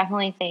 But I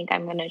definitely think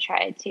I'm going to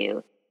try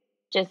to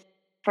just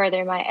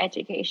further my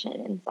education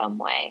in some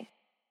way.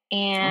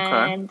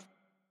 Okay. And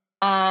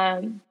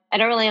I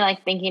don't really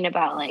like thinking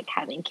about like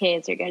having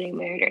kids or getting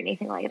married or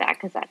anything like that,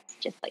 because that's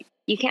just like,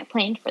 you can't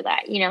plan for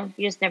that. You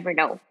just never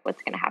know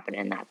what's going to happen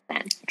in that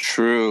sense.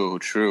 True.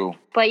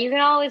 But you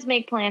can always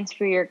make plans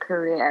for your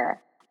career.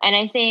 And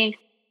I think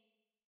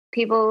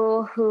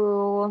people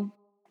who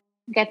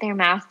get their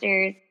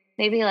master's,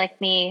 maybe like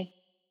me,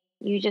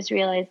 you just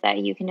realize that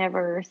you can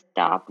never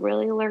stop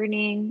really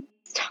learning.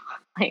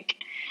 Like,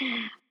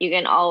 you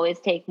can always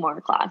take more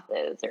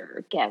classes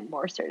or get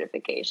more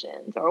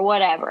certifications or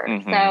whatever.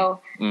 So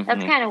that's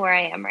Mm-hmm. kind of where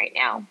I am right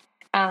now.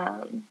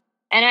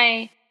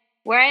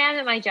 Where I am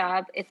at my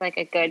job, it's like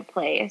a good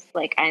place.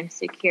 Like, I'm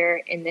secure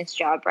in this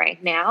job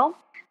right now,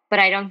 but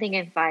I don't think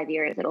in 5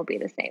 years it'll be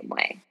the same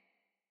way.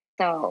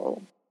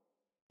 So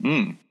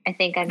I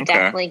think I'm Okay.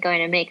 definitely going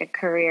to make a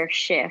career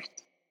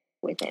shift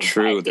within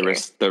True. 5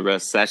 years. The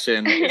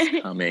recession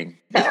is coming.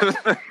 So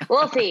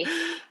we'll see.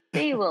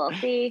 We'll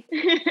see.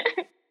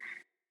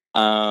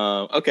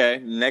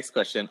 Okay. Next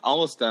question.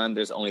 Almost done.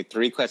 There's only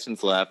 3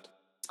 questions left.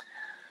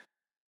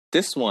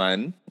 This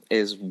one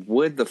is: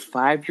 would the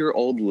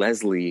 5-year-old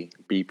Leslie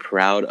be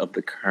proud of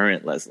the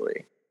current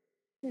Leslie?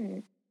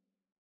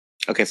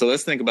 Okay, so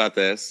let's think about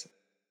this.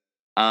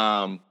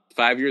 5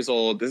 years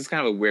old. This is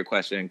kind of a weird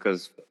question,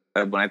 because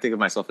when I think of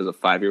myself as a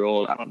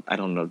 5-year-old, I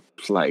don't know.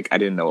 Like, I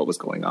didn't know what was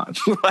going on.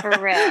 For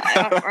real,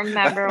 I don't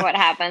remember what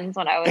happens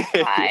when I was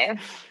 5.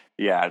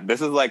 Yeah,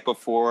 this is like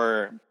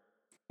before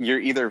you're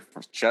either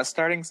just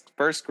starting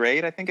first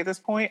grade. I think at this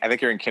point, I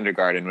think you're in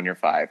kindergarten when you're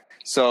 5.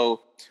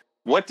 So,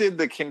 what did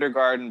the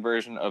kindergarten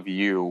version of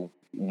you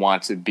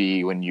want to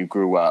be when you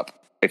grew up,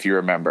 if you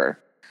remember?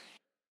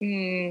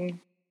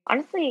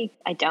 Honestly,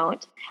 I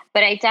don't.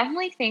 But I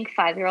definitely think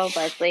 5-year-old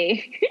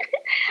Leslie.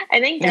 I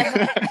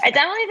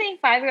definitely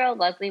think 5-year-old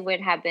Leslie would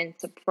have been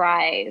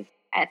surprised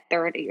at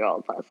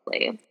 30-year-old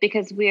Leslie,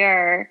 because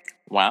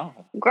Wow.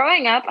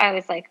 growing up, I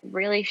was like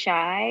really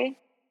shy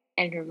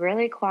and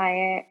really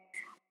quiet.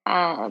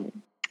 I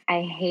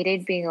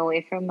hated being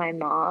away from my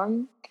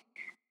mom.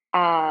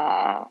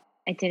 I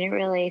didn't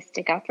really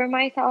stick up for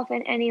myself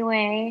in any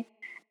way.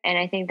 And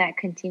I think that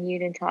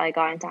continued until I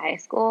got into high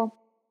school.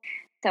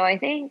 So I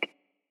think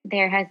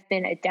there has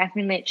been a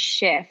definite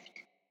shift.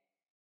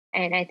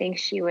 And I think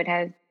she would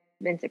have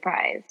been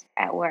surprised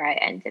at where I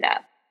ended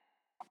up.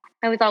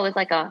 I was always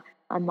like a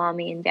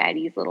mommy and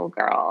daddy's little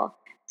girl.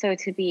 So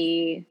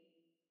to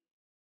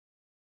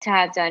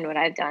have done what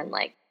I've done,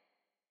 like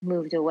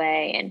moved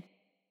away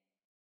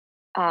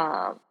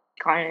and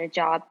gotten a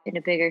job in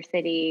a bigger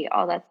city,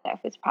 all that stuff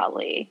was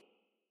probably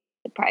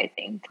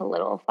surprising to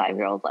little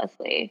 5-year-old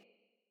Leslie.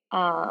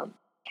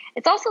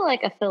 It's also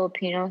like a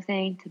Filipino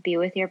thing to be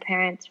with your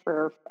parents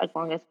for as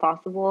long as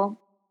possible.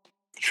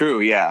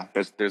 True, yeah.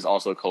 There's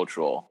also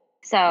cultural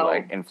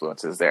like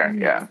influences there.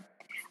 Mm-hmm. Yeah.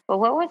 But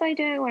what was I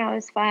doing when I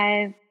was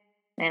 5?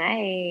 And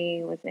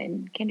I was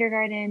in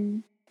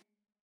kindergarten,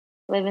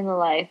 living the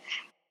life.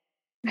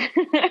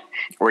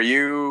 Were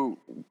you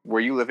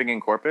living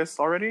in Corpus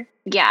already?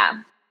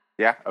 Yeah.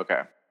 Yeah.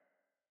 Okay.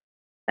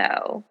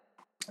 So.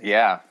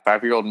 Yeah,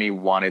 5-year-old me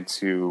wanted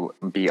to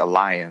be a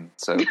lion,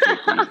 so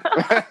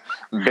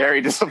very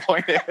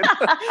disappointed.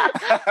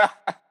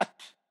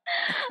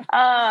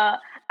 I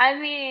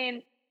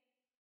mean,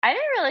 I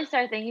didn't really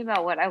start thinking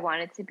about what I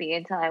wanted to be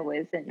until I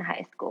was in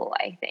high school,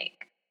 I think.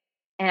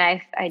 And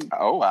I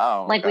oh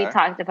wow, like we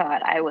talked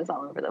about, I was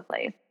all over the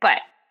place.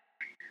 But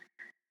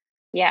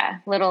yeah,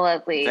 little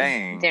Leslie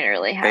didn't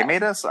really have. They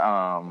made us when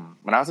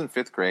I was in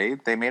 5th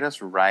grade, they made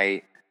us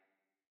write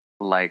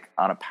like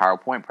on a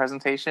PowerPoint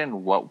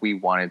presentation what we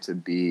wanted to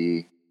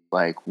be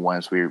like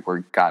once we were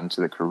got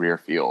into the career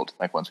field,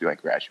 like once we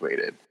like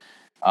graduated.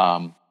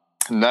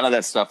 None of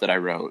that stuff that I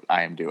wrote,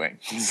 I am doing.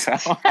 So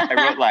I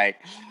wrote like,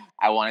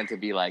 I wanted to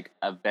be like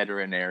a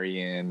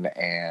veterinarian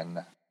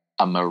and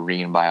a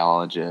marine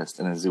biologist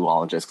and a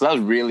zoologist. Cause I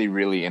was really,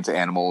 really into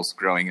animals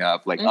growing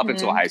up. Like up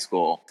until high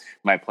school,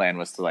 my plan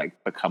was to like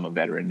become a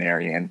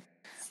veterinarian.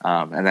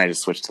 And then I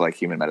just switched to like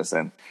human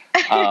medicine.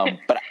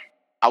 But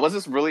I was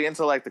just really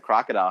into like the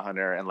Crocodile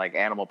Hunter and like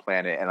Animal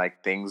Planet and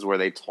like things where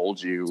they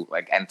told you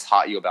like and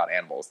taught you about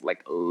animals.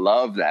 Like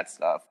love that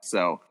stuff.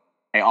 So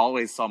I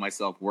always saw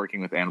myself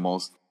working with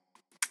animals.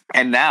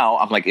 And now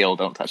I'm like, ew,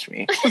 don't touch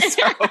me.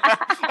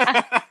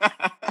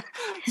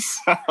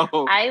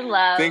 So I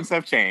love things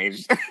have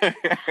changed.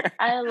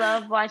 I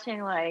love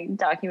watching like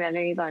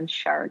documentaries on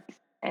sharks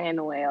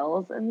and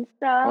whales and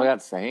stuff. Oh,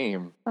 that's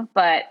same.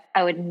 But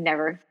I would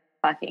never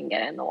fucking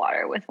get in the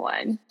water with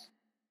one.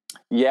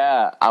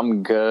 Yeah,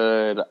 I'm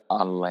good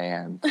on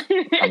land.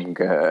 I'm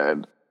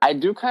good. I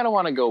do kind of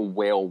want to go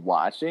whale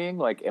watching,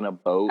 like in a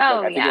boat.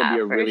 Oh, like, I think it'd be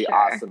a really sure.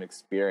 awesome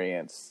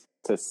experience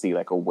to see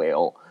like a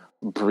whale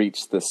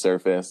breach the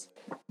surface,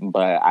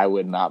 but I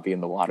would not be in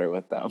the water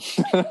with them.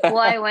 Well,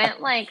 I went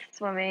like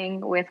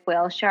swimming with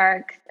whale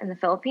sharks in the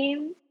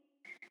Philippines.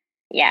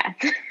 Yeah.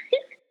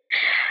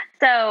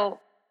 So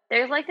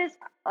there's like this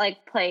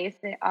like place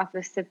off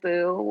of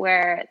Cebu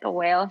where the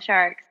whale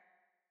sharks,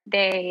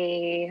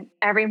 they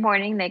every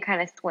morning they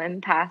kind of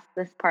swim past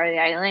this part of the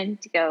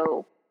island to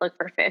go look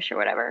for fish or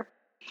whatever.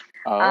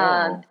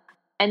 Oh.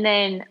 And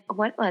then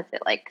what was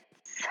it, like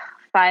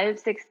 5,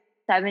 6,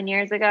 7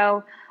 years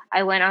ago,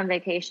 I went on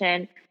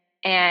vacation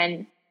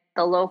and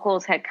the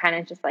locals had kind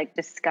of just like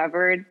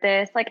discovered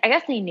this. Like, I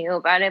guess they knew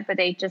about it, but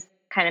they just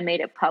kind of made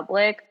it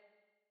public.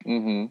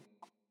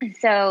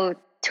 So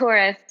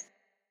tourists,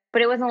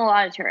 but it wasn't a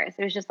lot of tourists.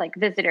 It was just like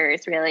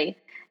visitors really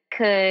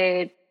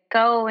could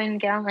go and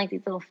get on like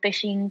these little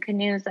fishing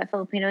canoes that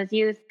Filipinos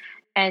use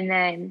and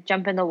then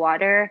jump in the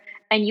water.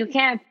 And you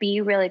can't be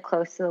really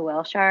close to the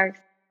whale sharks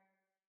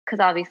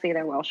because obviously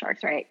they're whale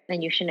sharks, right?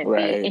 And you shouldn't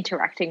be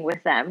interacting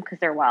with them because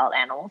they're wild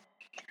animals.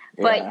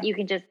 Yeah. But you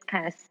can just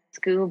kind of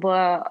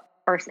scuba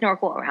or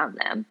snorkel around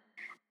them.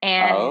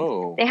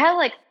 And they had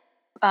like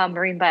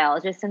marine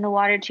biologists in the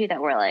water too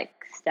that were like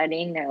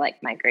studying their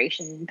like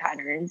migration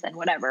patterns and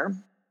whatever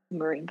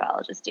marine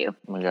biologists do.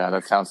 Oh my God,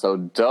 that sounds so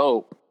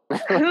dope.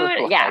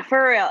 Yeah,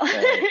 for real.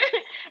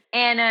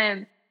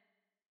 And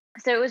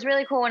so it was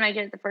really cool when I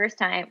did it the first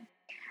time.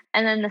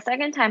 And then the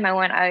second time I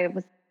went, I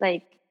was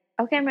like,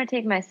 okay, I'm going to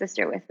take my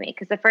sister with me.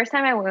 Because the first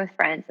time I went with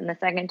friends, and the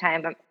second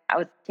time I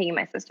was taking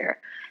my sister.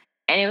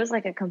 And it was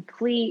like a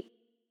complete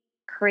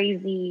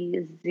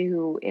crazy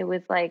zoo. It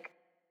was like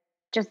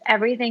just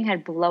everything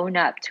had blown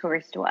up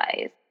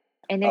tourist-wise.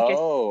 And there's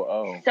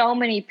just so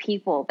many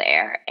people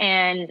there.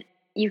 And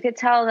you could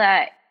tell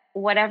that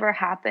whatever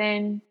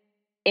happened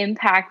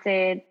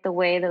impacted the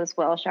way those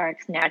whale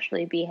sharks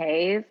naturally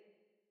behave.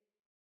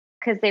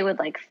 Because they would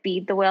like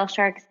feed the whale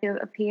sharks to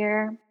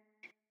appear.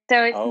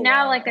 So it's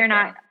now like they're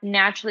not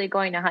naturally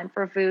going to hunt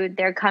for food.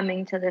 They're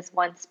coming to this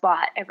one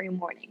spot every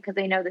morning because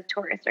they know the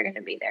tourists are going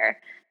to be there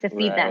to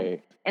feed them.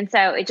 And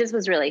so it just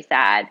was really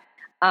sad.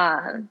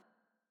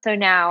 So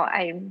now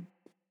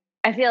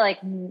I feel like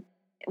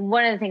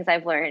one of the things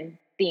I've learned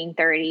being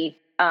 30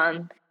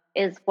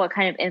 is what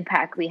kind of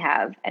impact we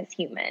have as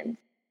humans.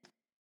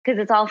 Because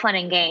it's all fun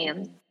and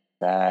games.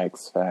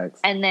 Facts.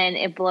 And then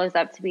it blows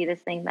up to be this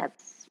thing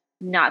that's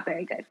not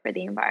very good for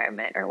the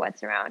environment or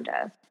what's around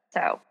us.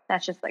 So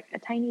that's just like a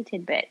tiny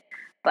tidbit.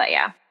 But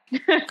yeah.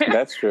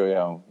 That's true,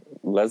 yeah.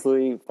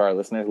 Leslie, for our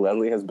listeners,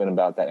 Leslie has been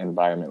about that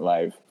environment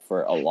life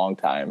for a long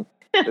time.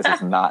 This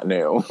is not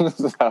new.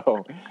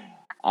 So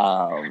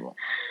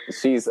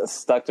she's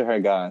stuck to her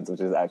guns,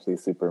 which is actually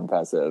super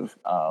impressive.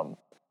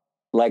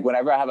 Like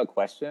whenever I have a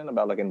question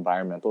about like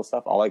environmental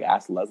stuff, I'll like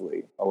ask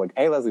Leslie. I'll like,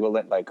 hey Leslie, well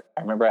like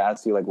I remember I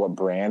asked you like what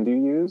brand you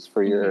use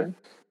for your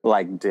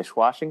like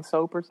dishwashing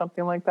soap or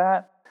something like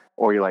that.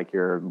 Or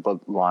your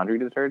laundry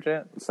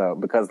detergent. So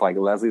because like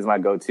Leslie's my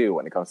go-to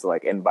when it comes to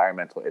like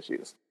environmental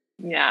issues.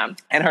 Yeah.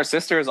 And her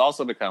sister has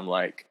also become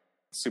like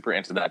super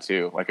into that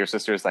too. Like her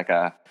sister is like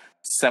a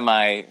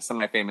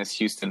semi-famous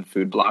Houston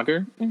food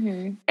blogger.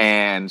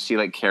 And she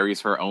like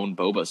carries her own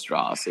boba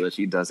straw so that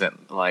she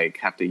doesn't like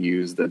have to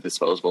use the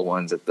disposable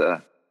ones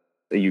that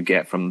you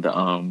get from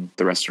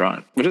the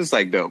restaurant, which is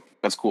like dope.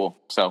 That's cool.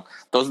 So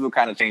those are the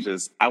kind of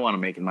changes I want to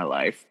make in my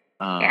life.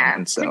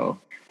 And so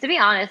to be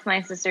honest,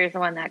 my sister is the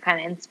one that kind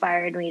of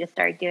inspired me to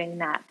start doing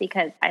that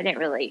because I didn't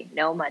really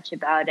know much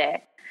about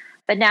it.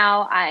 But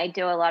now I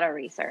do a lot of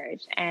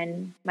research,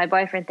 and my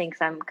boyfriend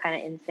thinks I'm kind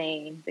of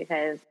insane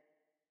because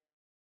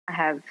I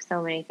have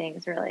so many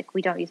things where like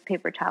we don't use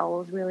paper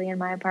towels really in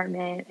my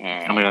apartment.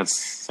 And oh my God,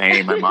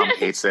 same. My mom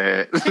hates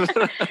it.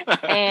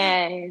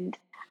 And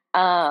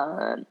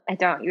I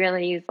don't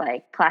really use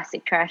like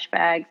plastic trash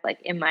bags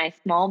like in my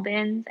small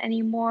bins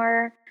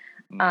anymore.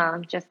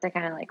 Just to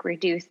kind of like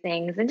reduce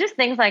things and just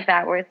things like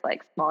that where it's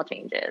like small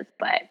changes.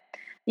 But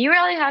you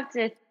really have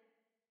to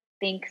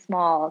think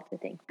small to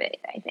think big,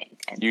 I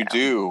think. And you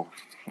do.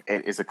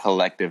 It is a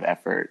collective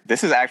effort.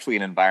 This is actually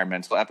an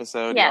environmental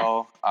episode,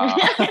 y'all.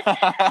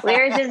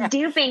 We're just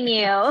duping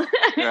you.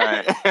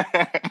 Right.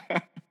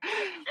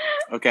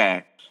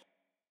 Okay.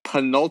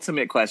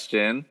 Penultimate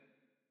question.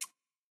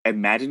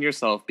 Imagine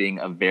yourself being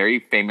a very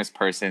famous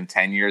person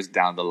 10 years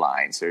down the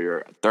line. So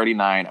you're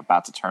 39,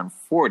 about to turn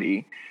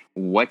 40.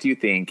 What do you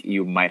think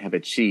you might have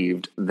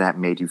achieved that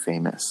made you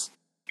famous?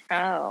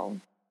 Oh.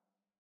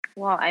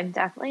 Well, I'm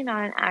definitely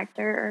not an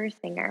actor or a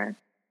singer.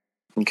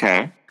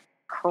 Okay.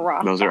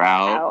 Cross those are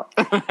out.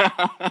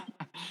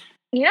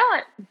 You know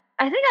what?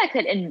 I think I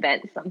could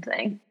invent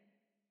something.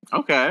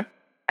 Okay.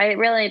 I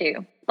really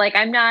do. Like,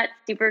 I'm not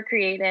super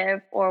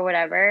creative or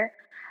whatever,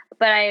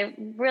 but I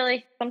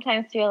really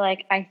sometimes feel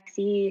like I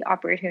see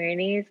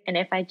opportunities, and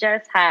if I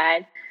just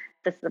had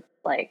this,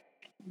 like,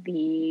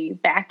 the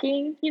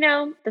backing, you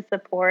know, the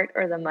support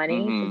or the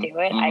money to do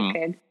it, I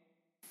could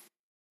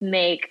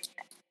make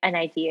an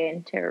idea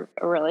into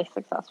a really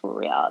successful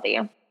reality.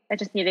 I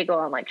just need to go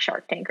on like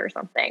Shark Tank or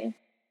something.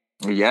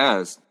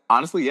 Yes.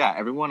 Honestly, yeah.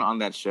 Everyone on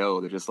that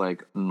show, they're just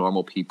like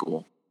normal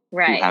people who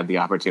had the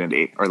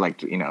opportunity or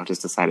like, you know,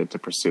 just decided to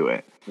pursue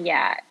it.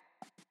 Yeah.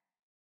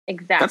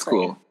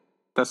 Exactly.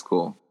 That's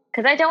cool.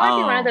 Because I don't want to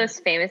be one of those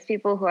famous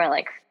people who are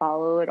like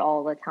followed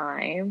all the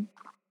time.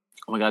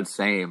 Oh my God,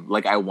 same.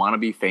 Like, I want to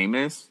be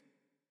famous,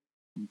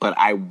 but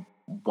I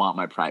want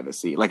my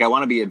privacy. Like, I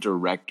want to be a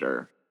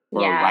director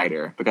or a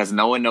writer because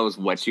no one knows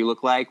what you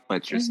look like,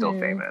 but you're still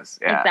famous.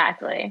 Yeah.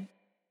 Exactly.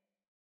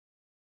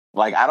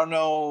 Like, I don't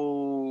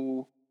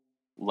know,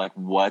 like,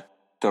 what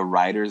the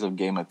writers of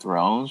Game of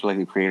Thrones, or like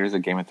the creators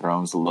of Game of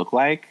Thrones look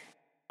like.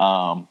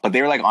 But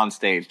they were like on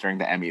stage during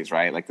the Emmys,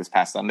 right? Like this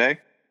past Sunday.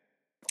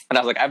 And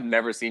I was like, I've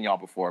never seen y'all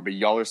before, but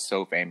y'all are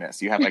so famous.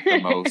 You have like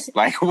the most,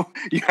 like,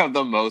 you have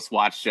the most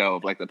watched show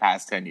of like the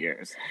past 10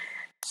 years.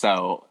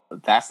 So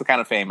that's the kind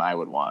of fame I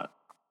would want.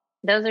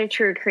 Those are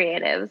true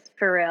creatives,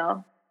 for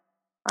real.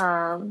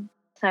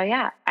 So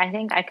yeah, I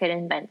think I could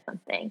invent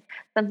something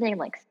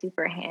like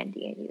super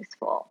handy and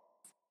useful.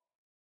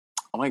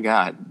 Oh my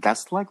God,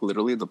 that's like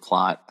literally the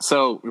plot.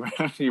 So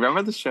you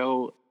remember the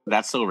show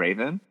That's So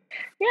Raven?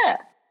 Yeah.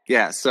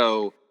 Yeah.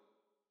 So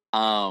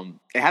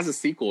it has a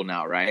sequel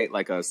now, right?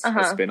 Like a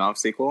spin-off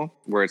sequel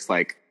where it's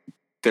like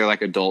they're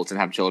like adults and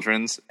have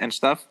children's and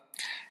stuff.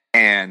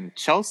 And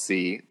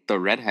Chelsea, the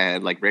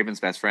redhead, like Raven's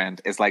best friend,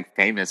 is like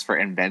famous for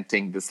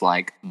inventing this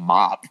like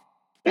mop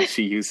that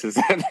she uses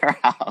in her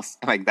house.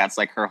 Like that's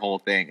like her whole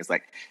thing. It's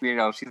like, you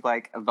know, she's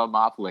like the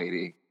mop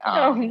lady.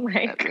 Oh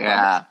my God.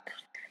 Yeah.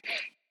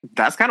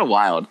 That's kind of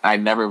wild. I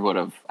never would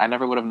have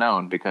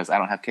known because I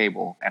don't have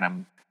cable and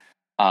I'm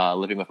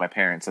living with my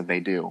parents and they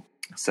do.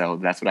 So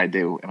that's what I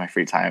do in my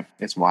free time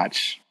is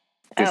watch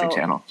Disney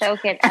Channel.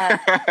 Soak it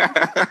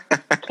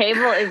up.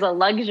 Cable is a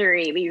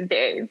luxury these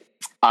days.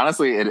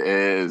 Honestly, it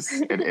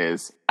is. It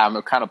is.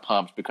 I'm kind of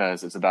pumped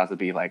because it's about to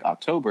be like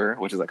October,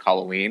 which is like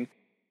Halloween,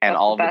 and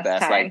all of the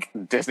best like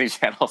Disney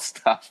Channel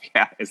stuff.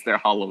 Yeah, it's their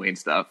Halloween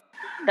stuff.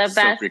 The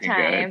best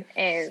time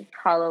is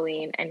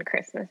Halloween and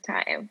Christmas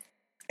time.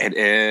 It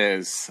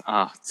is.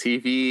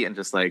 TV and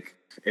just like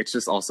it's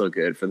just also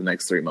good for the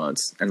next 3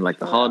 months, and like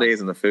the holidays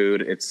and the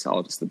food. It's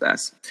all just the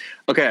best.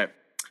 Okay,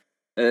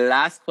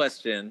 last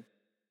question.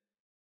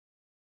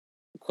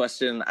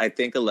 Question I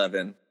think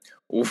 11.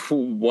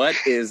 What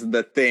is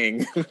the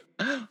thing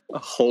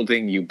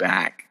holding you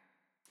back?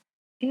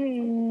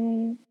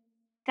 Definitely.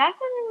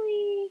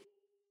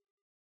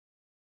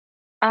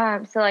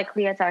 So like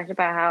we had talked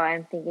about how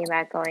I'm thinking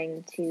about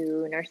going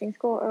to nursing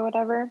school or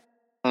whatever.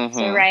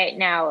 So right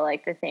now,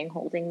 like the thing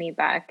holding me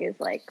back is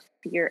like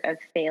fear of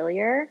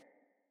failure.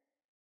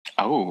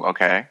 Oh,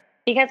 okay.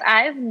 Because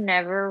I've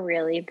never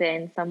really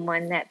been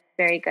someone that's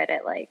very good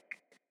at like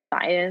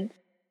science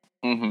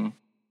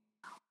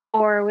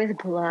or with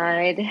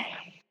blood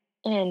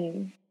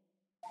and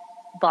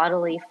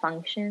bodily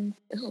functions.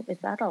 Ooh, is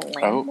that a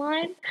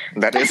landline?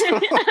 That is.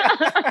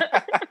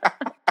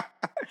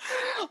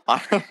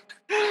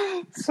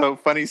 So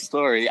funny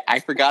story. I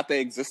forgot they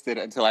existed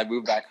until I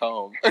moved back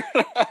home.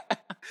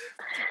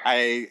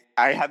 I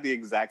had the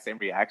exact same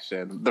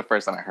reaction the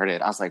first time I heard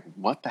it. I was like,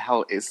 "What the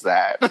hell is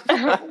that?"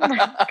 Oh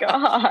my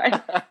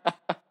God.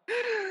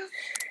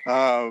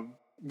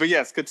 But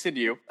yes,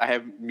 continue. I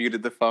have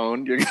muted the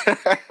phone. You're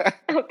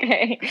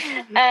okay.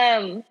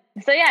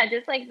 So yeah,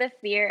 just like the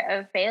fear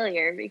of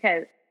failure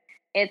because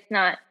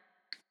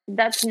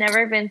that's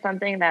never been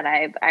something that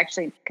I've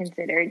actually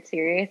considered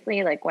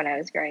seriously, like when I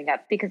was growing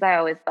up, because I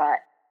always thought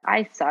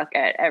I suck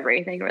at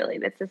everything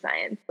related to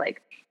science.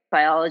 Like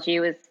biology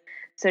was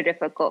so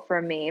difficult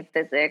for me,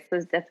 physics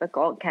was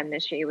difficult,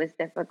 chemistry was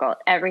difficult,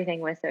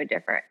 everything was so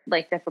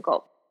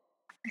difficult.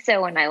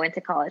 So when I went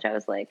to college, I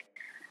was like,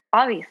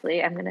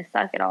 obviously I'm going to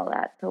suck at all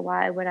that. So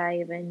why would I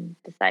even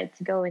decide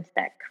to go into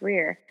that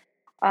career?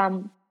 I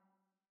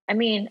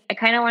mean, I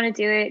kind of want to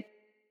do it,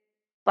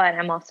 but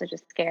I'm also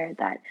just scared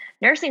that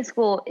nursing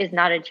school is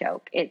not a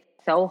joke. It's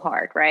so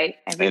hard, right?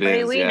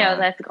 Everybody we know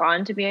that's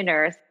gone to be a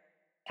nurse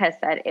has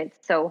said it's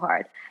so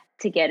hard.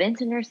 To get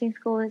into nursing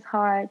school is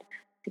hard.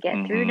 To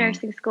get through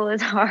nursing school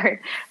is hard.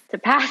 To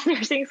pass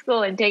nursing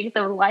school and take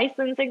the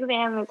license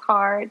exam is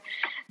hard.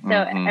 So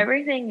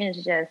everything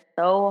is just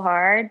so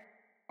hard.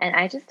 And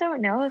I just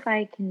don't know if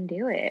I can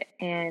do it.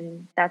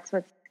 And that's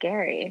what's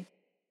scary.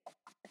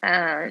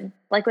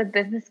 Like with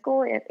business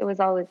school, it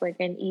was always like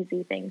an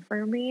easy thing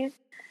for me.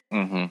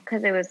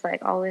 Because it was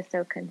like always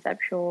so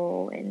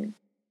conceptual and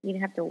you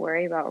didn't have to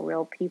worry about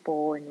real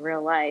people in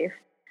real life.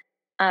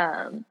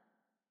 So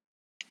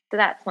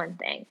that's one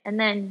thing. And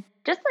then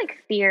just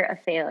like fear of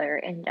failure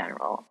in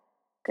general.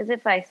 Because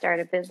if I start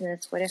a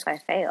business, what if I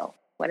fail?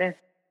 What if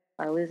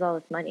I lose all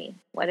this money?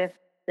 What if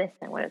this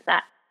and what if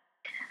that?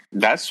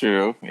 That's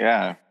true.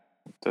 Yeah,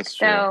 that's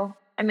true. So,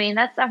 I mean,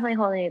 that's definitely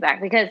holding me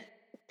back because,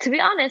 to be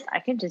honest,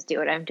 I can just do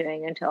what I'm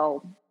doing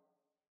until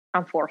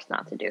I'm forced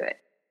not to do it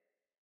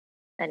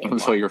anymore.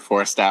 Until you're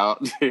forced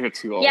out. You're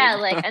too old. Yeah,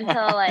 like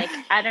until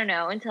I don't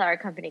know, until our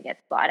company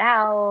gets bought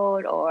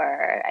out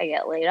or I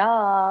get laid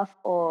off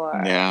or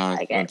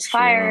I get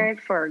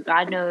fired for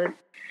God knows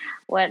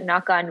what,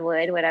 knock on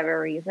wood, whatever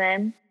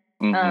reason.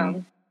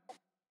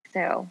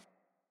 So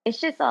it's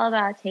just all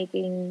about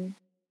taking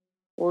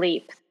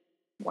leaps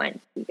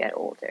once you get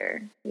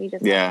older. You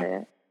just have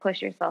to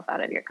push yourself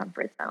out of your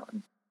comfort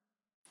zone.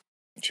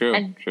 True.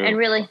 And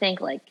really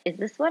think, like, is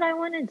this what I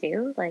want to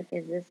do? Like,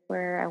 is this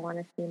where I want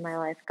to see my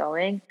life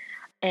going?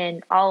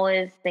 And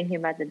always thinking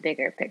about the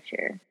bigger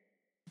picture.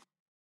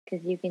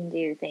 Because you can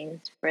do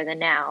things for the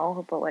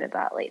now, but what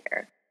about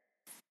later?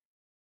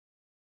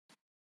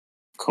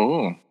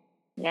 Cool.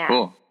 Yeah.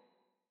 Cool.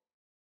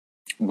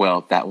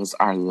 Well, that was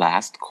our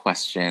last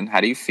question.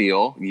 How do you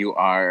feel? You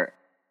are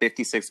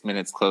 56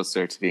 minutes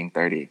closer to being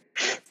 30.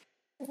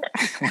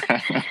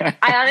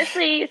 I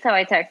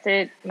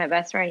texted my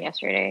best friend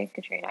yesterday,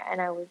 Katrina,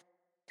 and I was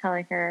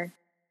telling her,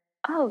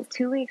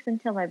 2 weeks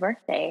until my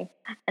birthday.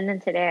 And then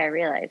today I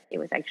realized it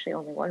was actually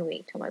only 1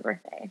 week till my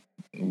birthday.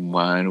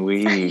 1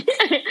 week.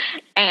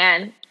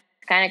 And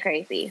it's kind of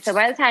crazy. So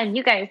by the time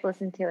you guys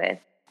listen to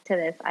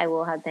this, I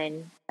will have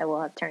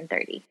turned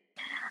 30.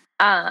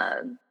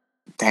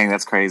 Dang,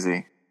 that's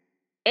crazy.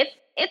 It's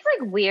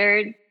like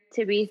weird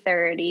to be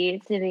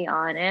 30, to be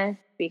honest,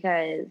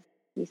 because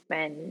you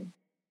spend,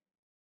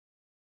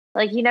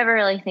 like, you never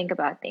really think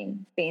about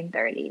being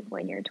 30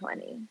 when you're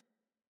 20,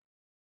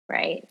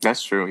 right?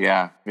 That's true.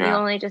 Yeah. You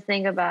only just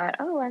think about,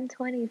 I'm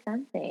 20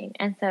 something.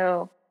 And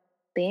so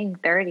being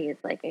 30 is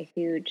like a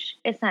huge,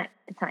 it's not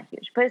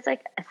huge, but it's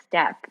like a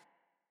step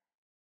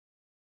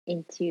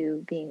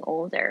into being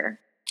older.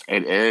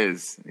 It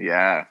is.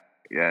 Yeah,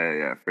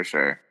 for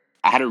sure.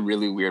 I had a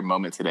really weird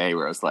moment today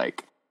where I was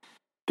like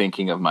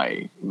thinking of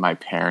my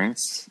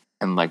parents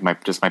and like my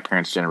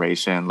parents'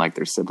 generation, like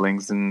their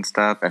siblings and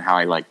stuff, and how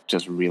I like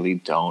just really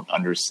don't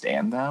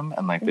understand them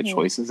and like the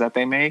choices that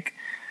they make.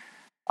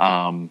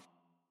 And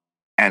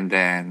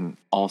then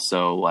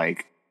also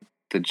like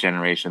the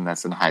generation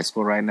that's in high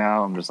school right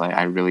now, I'm just like,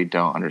 I really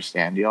don't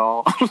understand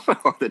y'all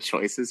or the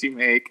choices you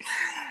make.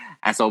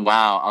 And so,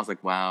 I was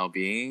like,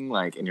 being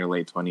like in your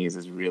late 20s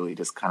is really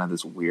just kind of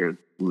this weird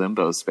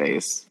limbo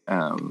space.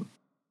 I'm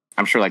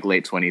sure like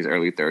late 20s,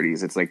 early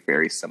 30s, it's like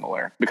very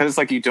similar because it's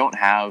like you don't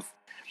have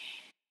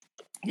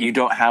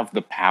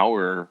the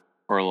power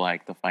or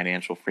like the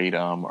financial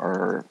freedom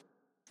or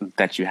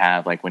that you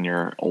have like when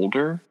you're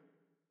older.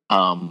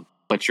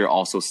 But you're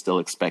also still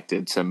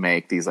expected to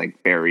make these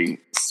like very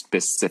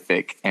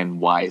specific and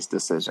wise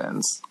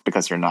decisions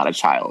because you're not a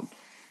child.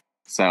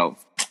 So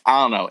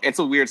I don't know. It's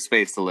a weird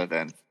space to live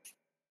in.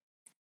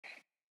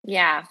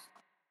 Yeah.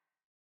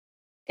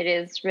 It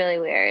is really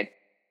weird.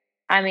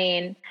 I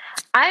mean,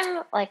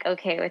 I'm like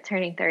okay with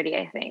turning 30,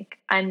 I think.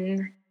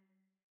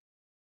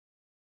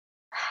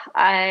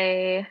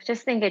 I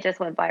just think it just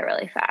went by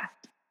really fast.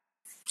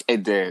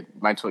 It did.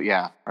 Our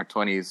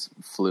 20s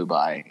flew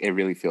by. It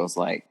really feels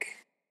like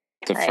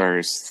the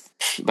first,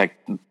 like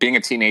being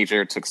a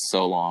teenager took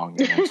so long,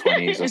 and the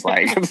 20s was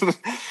like, the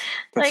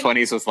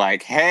 20s was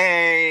like,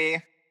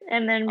 hey.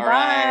 And then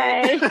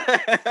bye.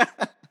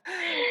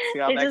 See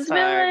y'all next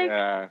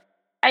time.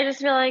 I just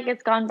feel like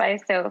it's gone by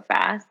so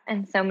fast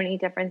and so many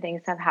different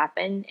things have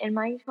happened in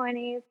my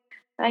 20s.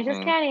 But I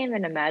just can't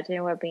even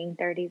imagine what being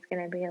 30 is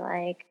going to be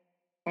like.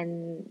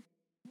 And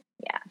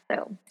yeah,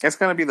 so. It's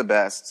going to be the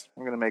best.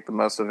 I'm going to make the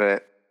most of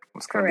it.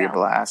 It's going to be a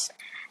blast.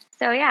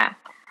 So yeah.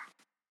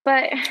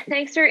 But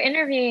thanks for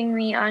interviewing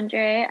me,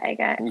 Andre.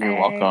 You're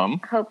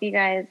welcome. Hope you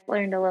guys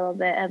learned a little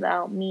bit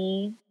about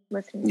me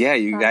listening. Yeah,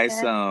 you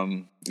guys,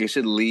 you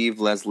should leave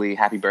Leslie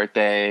happy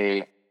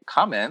birthday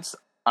comments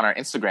on our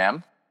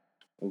Instagram,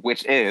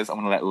 which is, I'm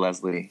going to let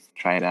Leslie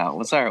try it out.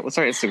 What's our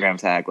Instagram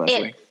tag,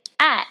 Leslie? It's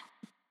at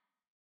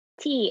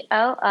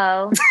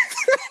TOO.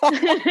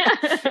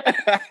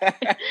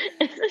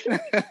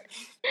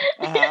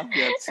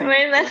 Am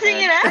I messing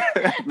it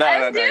up?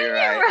 No, you're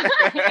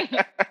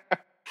right.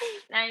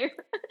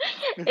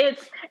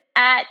 It's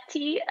at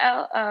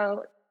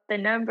TOO, the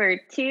number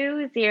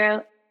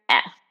 20F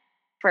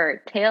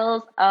for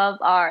Tales of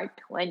Our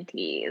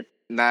 20s.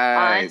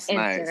 Nice. On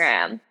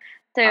Instagram.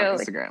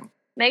 Nice. So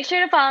make sure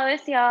to follow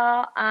us,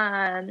 y'all.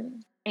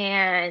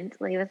 and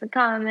leave us a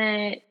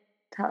comment.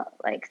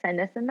 Send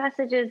us some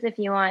messages if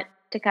you want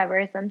to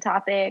cover some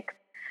topics.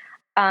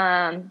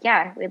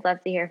 Yeah, we'd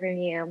love to hear from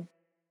you.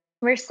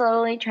 We're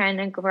slowly trying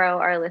to grow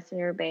our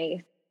listener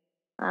base,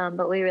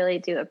 but we really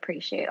do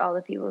appreciate all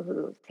the people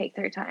who take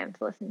their time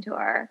to listen to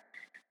our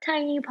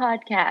tiny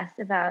podcast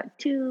about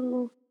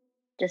two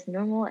just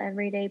normal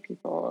everyday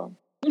people.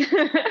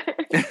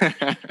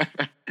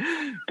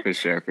 For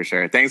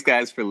sure. Thanks,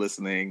 guys, for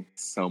listening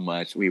so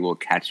much. We will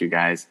catch you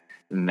guys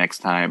next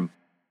time.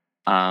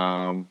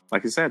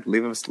 Like I said,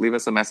 leave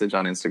us a message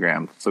on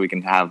Instagram so we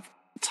can have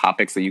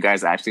topics that you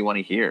guys actually want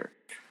to hear,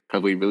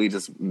 because we really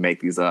just make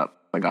these up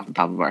like off the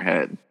top of our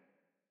head.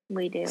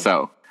 We do.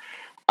 So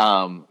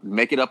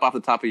make it up off the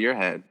top of your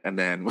head, and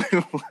then we'll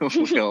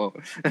go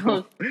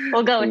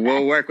with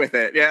we'll work with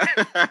it. Yeah.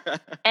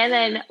 And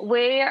then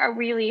we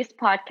release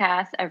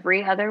podcasts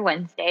every other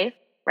Wednesday,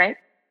 right?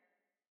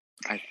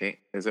 I think,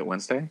 is it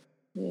Wednesday?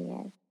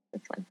 Yes,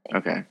 it's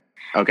Wednesday.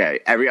 Okay.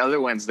 Every other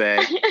Wednesday.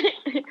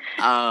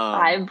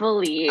 I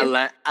believe.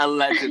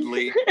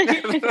 Allegedly.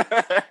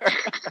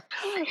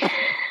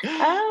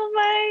 Oh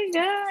my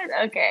God.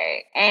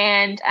 Okay.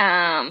 And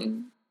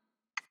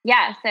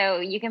yeah, so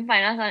you can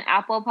find us on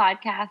Apple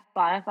Podcasts,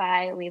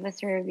 Spotify, leave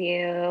us a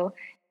review,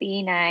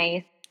 be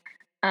nice.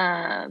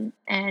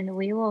 And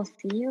we will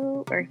see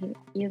you, or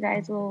you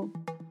guys will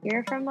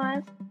hear from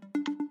us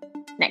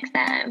next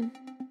time.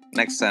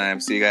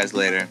 See you guys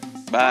later.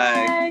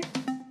 Bye.